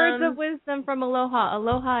 Words of Wisdom from Aloha.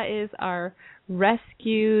 Aloha is our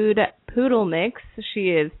rescued poodle mix. She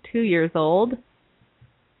is 2 years old.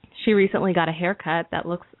 She recently got a haircut that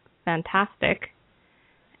looks fantastic.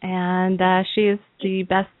 And she is the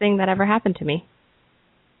best thing that ever happened to me.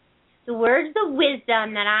 The words of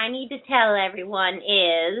wisdom that I need to tell everyone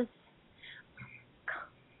is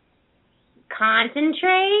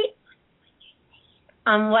concentrate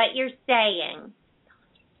on what you're saying,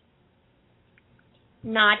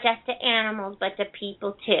 not just to animals, but to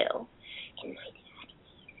people too.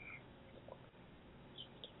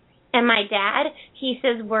 And my dad, he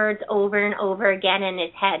says words over and over again in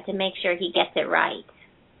his head to make sure he gets it right.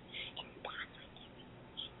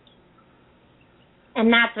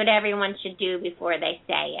 And that's what everyone should do before they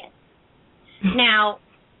say it. Now,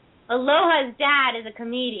 Aloha's dad is a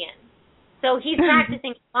comedian, so he's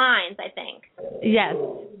practicing lines, I think. Yes.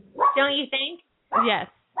 Don't you think? Yes.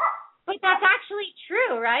 But that's actually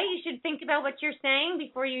true, right? You should think about what you're saying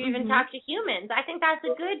before you even talk to humans. I think that's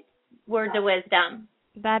a good words of wisdom.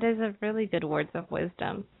 That is a really good words of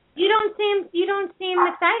wisdom. You don't seem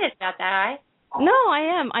excited about that, No,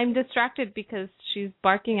 I am. I'm distracted because she's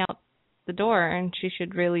barking out the door, and she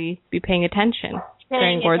should really be paying attention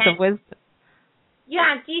during words of wisdom.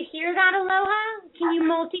 Yeah, do you hear that, Aloha? Can you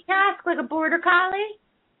multitask like a border collie?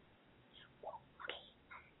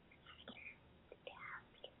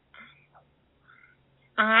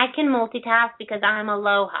 I can multitask because I'm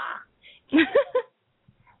Aloha.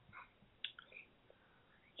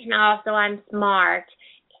 And also I'm smart.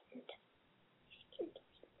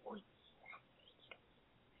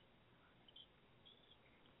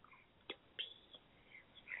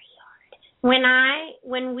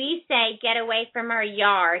 When we say get away from our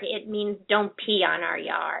yard, it means don't pee on our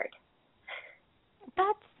yard.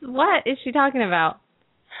 That's what is she talking about?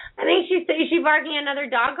 I think is she barking at another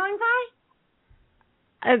dog going by?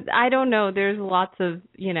 I don't know. There's lots of,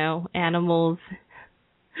 animals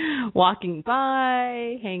walking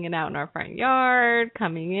by, hanging out in our front yard,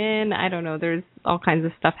 coming in. I don't know. There's all kinds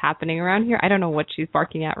of stuff happening around here. I don't know what she's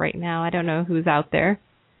barking at right now. I don't know who's out there.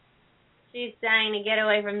 She's saying to get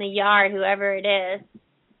away from the yard, whoever it is.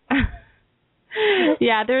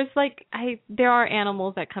 Yeah, there are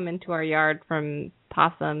animals that come into our yard, from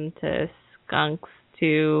possum to skunks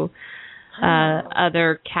to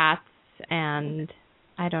other cats, and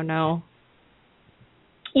I don't know.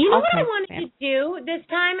 You know what I wanted to do this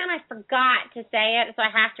time, and I forgot to say it, so I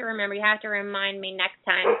have to remember. You have to remind me next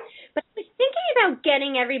time. But I was thinking about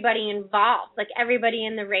getting everybody involved, like everybody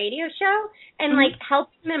in the radio show, and like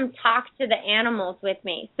helping them talk to the animals with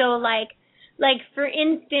me. So like for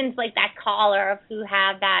instance, like that caller who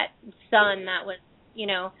had that son that was,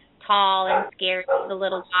 tall and scary, the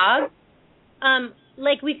little dog.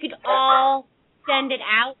 Like we could all send it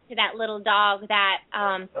out to that little dog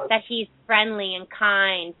that he's friendly and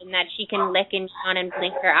kind and that she can lick and yawn and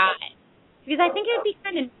blink her eyes. Because I think it would be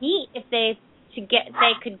kind of neat if they could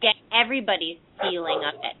get everybody's feeling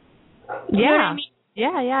of it. You know what I mean?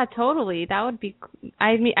 Yeah, totally. That would be.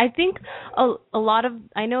 I think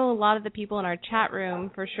I know a lot of the people in our chat room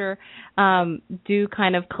for sure do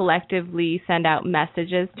kind of collectively send out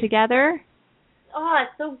messages together. Oh,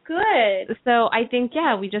 it's so good. So I think,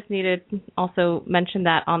 we just need to also mention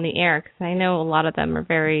that on the air, because I know a lot of them are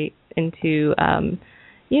very into,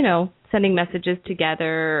 sending messages together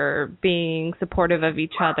or being supportive of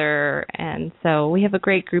each other. And so we have a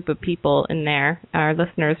great group of people in there. Our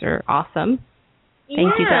listeners are awesome.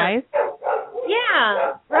 Thank you, guys.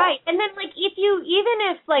 Yeah, right. And then, even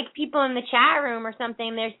if people in the chat room or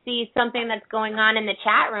something, they see something that's going on in the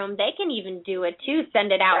chat room, they can even do it too,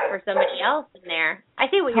 send it out for somebody else in there. I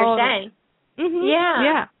see what you're saying. Mm-hmm.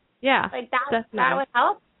 Yeah. That would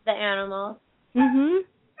help the animals. Mm-hmm.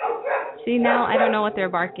 See, now I don't know what they're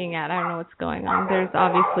barking at. I don't know what's going on. There's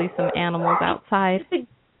obviously some animals outside. Did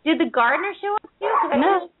the gardener show up too? Because No.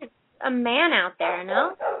 I think there's a man out there,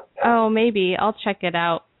 no? Oh, maybe. I'll check it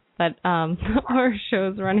out. But our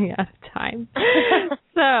show's running out of time.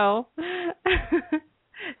 So,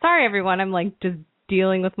 sorry, everyone. I'm just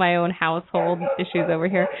dealing with my own household issues over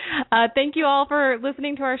here. Thank you all for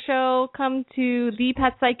listening to our show. Come to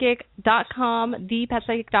thepetpsychic.com,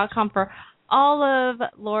 thepetpsychic.com for all of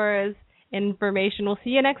Laura's information. We'll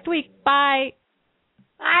see you next week. Bye.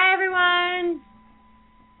 Bye, everyone.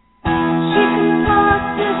 She can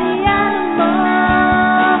talk to the